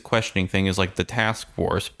biggest questioning thing is like the task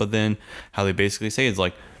force, but then how they basically say is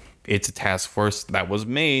like it's a task force that was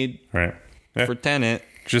made Right. Yeah. for Tenet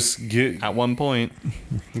Just get at one point.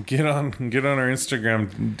 on our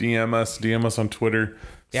Instagram, DM us on Twitter.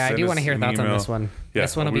 Yeah, I do want to hear thoughts on this one. Yeah,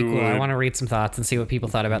 This one will be we cool. I would- want to read some thoughts and see what people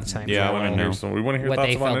thought about the time. Yeah, I travel wanna and know. We want to hear what thoughts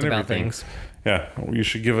they about, felt about everything. things. Yeah, you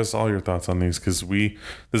should give us all your thoughts on these because this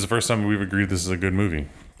is the first time we've agreed this is a good movie.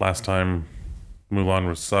 Last time Mulan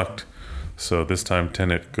was sucked, so this time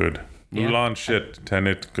Tenet good. Yeah. Mulan shit,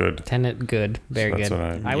 Tenet good. Tenet, good. Very So that's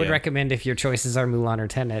good. what I would yeah. recommend if your choices are Mulan or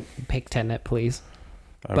Tenet, pick Tenet, please.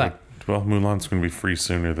 But Well, Mulan's going to be free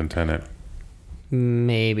sooner than Tenet.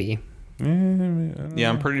 maybe. Yeah,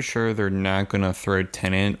 I'm pretty sure they're not gonna throw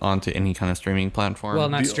Tenet onto any kind of streaming platform. Well,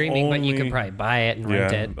 not The streaming, but you only- could probably buy it and Yeah,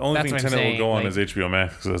 rent it. the only That's thing what I'm Tenet saying. will go on like- is HBO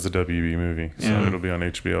Max because that's a WB movie, so it'll be on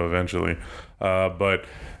HBO eventually. But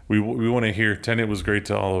we want to hear. Tenet was great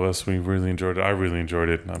to all of us. We really enjoyed it. I really enjoyed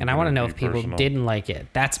it. And I want to know if people didn't like it.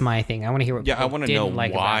 That's my thing. I want to hear what Yeah, I people wanna didn't know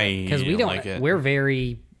like why about it. Because you we didn't don't like it. We're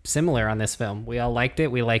very similar on this film. We all liked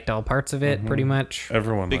it. We liked all parts of it, pretty much.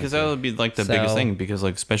 Everyone because liked that it. would be like the So- biggest thing. Because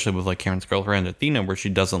like especially with like Karen's girlfriend Athena, where she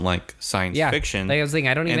doesn't like science Yeah, fiction. like I was saying,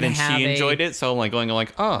 I don't and even then have she enjoyed a, it, so I'm like going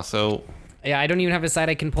like, oh, so Yeah, I don't even have a side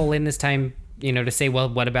I can pull in this time, to say, well,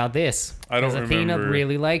 what about this? I don't 'Cause Athena remember-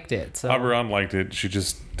 really liked it. So Haberon liked it. She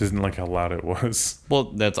just didn't like how loud it was. well,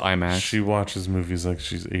 that's IMAX. She watches movies like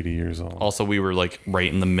she's 80 years old. Also, we were like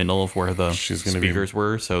right in the middle of where the She's gonna be- speakers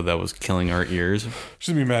were, so that was killing our ears.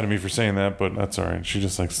 She'd be mad at me for saying that, but that's all right. She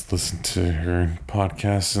just likes to listen to her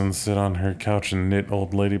podcasts and sit on her couch and knit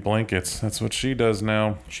old lady blankets. That's what she does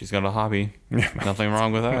now. She's got a hobby. Nothing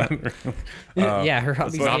wrong with that. yeah, her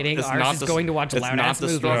hobby's not- knitting. it's Ours not is the- going to watch it's loud not ass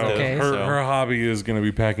movies. destructive. Okay. Her, so- her hobby is going to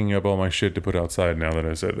be packing up all my shit to put outside now that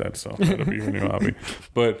I said that. So that'll be her new hobby.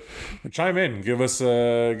 But chime in. Give us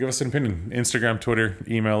an opinion. Instagram, Twitter,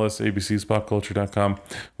 email us, abcspopculture.com.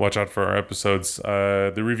 Watch out for our episodes.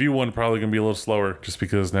 The review one probably going to be a little slower just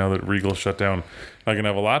because now that Regal shut down, not going to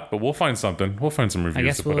have a lot, but we'll find something. We'll find some reviews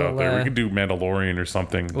guess to put out there. We we'll, could do Mandalorian or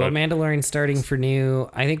something. Well, But Mandalorian starting for new.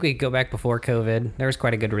 I think we could go back before COVID. There was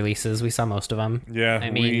quite a good releases. We saw most of them. Yeah,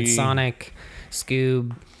 I mean, Sonic,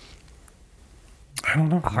 Scoob, I don't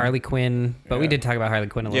know. Harley Quinn. But we Yeah. did talk about Harley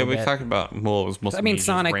Quinn a Yeah, little we bit. talked about. Well, it was mostly I mean, me just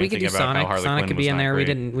Sonic. We could do ranting about how Sonic. Harley Sonic Quinn could was be in not there.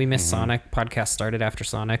 great. We missed Sonic. Podcast started after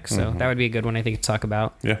Sonic, so that would be a good one. I think to talk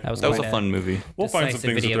about. Yeah. that was That was a quite fun movie. We'll find some decisive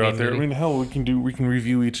things that video are out game there. I movie. mean, hell, we can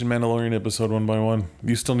review each Mandalorian episode one by one.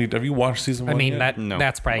 You still need. Have you watched season I one? mean, yet? No.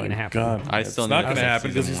 that's probably My gonna happen. God, I it's still not need to going to finish happen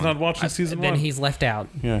because season he's one. not watching season Then one. he's left out.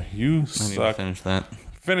 Yeah, you I need to suck. finish that.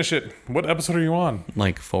 Finish it. What episode are you on?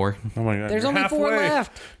 Like 4. Oh my God, There's you're only 4 halfway.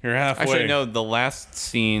 left. You're halfway. Actually, no. The last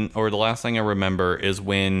scene or the last thing I remember is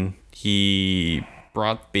when he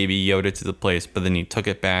brought Baby Yoda to the place, but then he took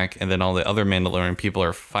it back, and then all the other Mandalorian people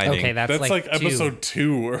are fighting. Okay, that's That's like, two. episode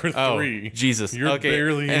 2 or 3. Oh, Jesus. You're okay.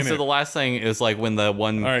 barely and in so it. the last thing is like when the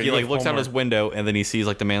one All right, he you like have looks out homework. his window and then he sees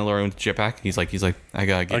like the Mandalorian with the jetpack. He's like, I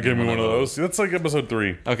gotta get Give me one of those. That's like episode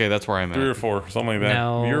 3. Okay, that's where I'm 3 or at. 4, something like that.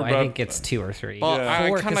 No, You're I about, think it's 2 or 3. Well, Yeah.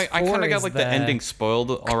 Four, I kind 'cause of four got is like the ending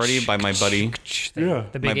spoiled already by my buddy. Yeah.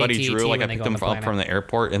 The My big buddy AT&T Drew, like I when they picked go on him the up planet. from the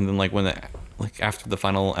airport, and then like when the like after the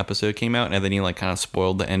final episode came out, and then he like kind of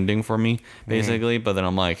spoiled the ending for me, basically. But then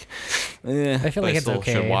I'm like, I feel like I it's still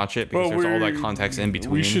okay. should watch it because Well, there's all that we're- context in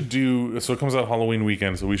between. We should do. So it comes out Halloween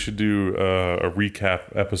weekend. So we should do a recap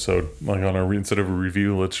episode, like on our instead of a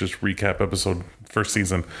review. Let's just recap episode first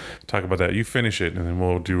season. Talk about that. You finish it, and then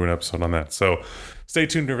we'll do an episode on that. So stay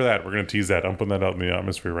tuned for that. We're gonna tease that. I'm putting that out in the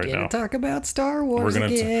atmosphere right now. Talk about Star Wars We're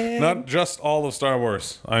gonna again. not just all of Star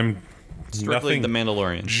Wars. I'm strictly nothing. the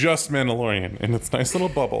Mandalorian. Just Mandalorian in its nice little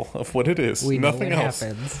bubble of what it is. we know Nothing what else.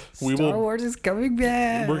 happens. We Star will- Wars is coming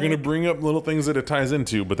back. We're gonna bring up little things that it ties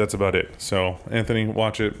into, but that's about it. So Anthony,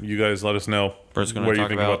 watch it. You guys let us know We're just what gonna do you talk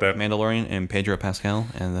think about, about that. Mandalorian and Pedro Pascal,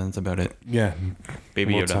 and then that's about it. Yeah,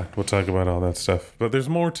 Baby we'll Yoda. we'll talk about all that stuff. But there's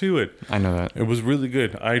more to it. I know that. It was really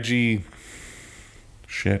good. IG.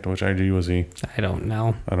 Shit, which IG was he? I don't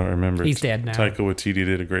know. I don't remember. He's dead now. Taika Waititi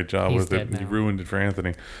did a great job He's with it. dead He now. ruined it for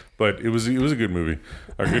Anthony, but it was a good movie,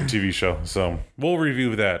 a good TV show. So we'll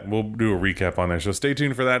review that. We'll do a recap on there. So stay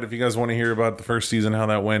tuned for that if you guys want to hear about the first season, how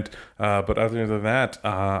that went. But other than that,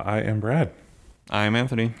 I am Brad. I'm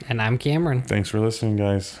Anthony. And I'm Cameron. Thanks for listening,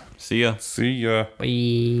 guys. See ya. See ya.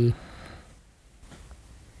 Bye.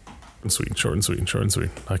 Sweet, short and sweet, short and sweet.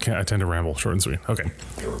 I tend to ramble. Short and sweet. Okay.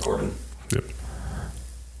 You're recording.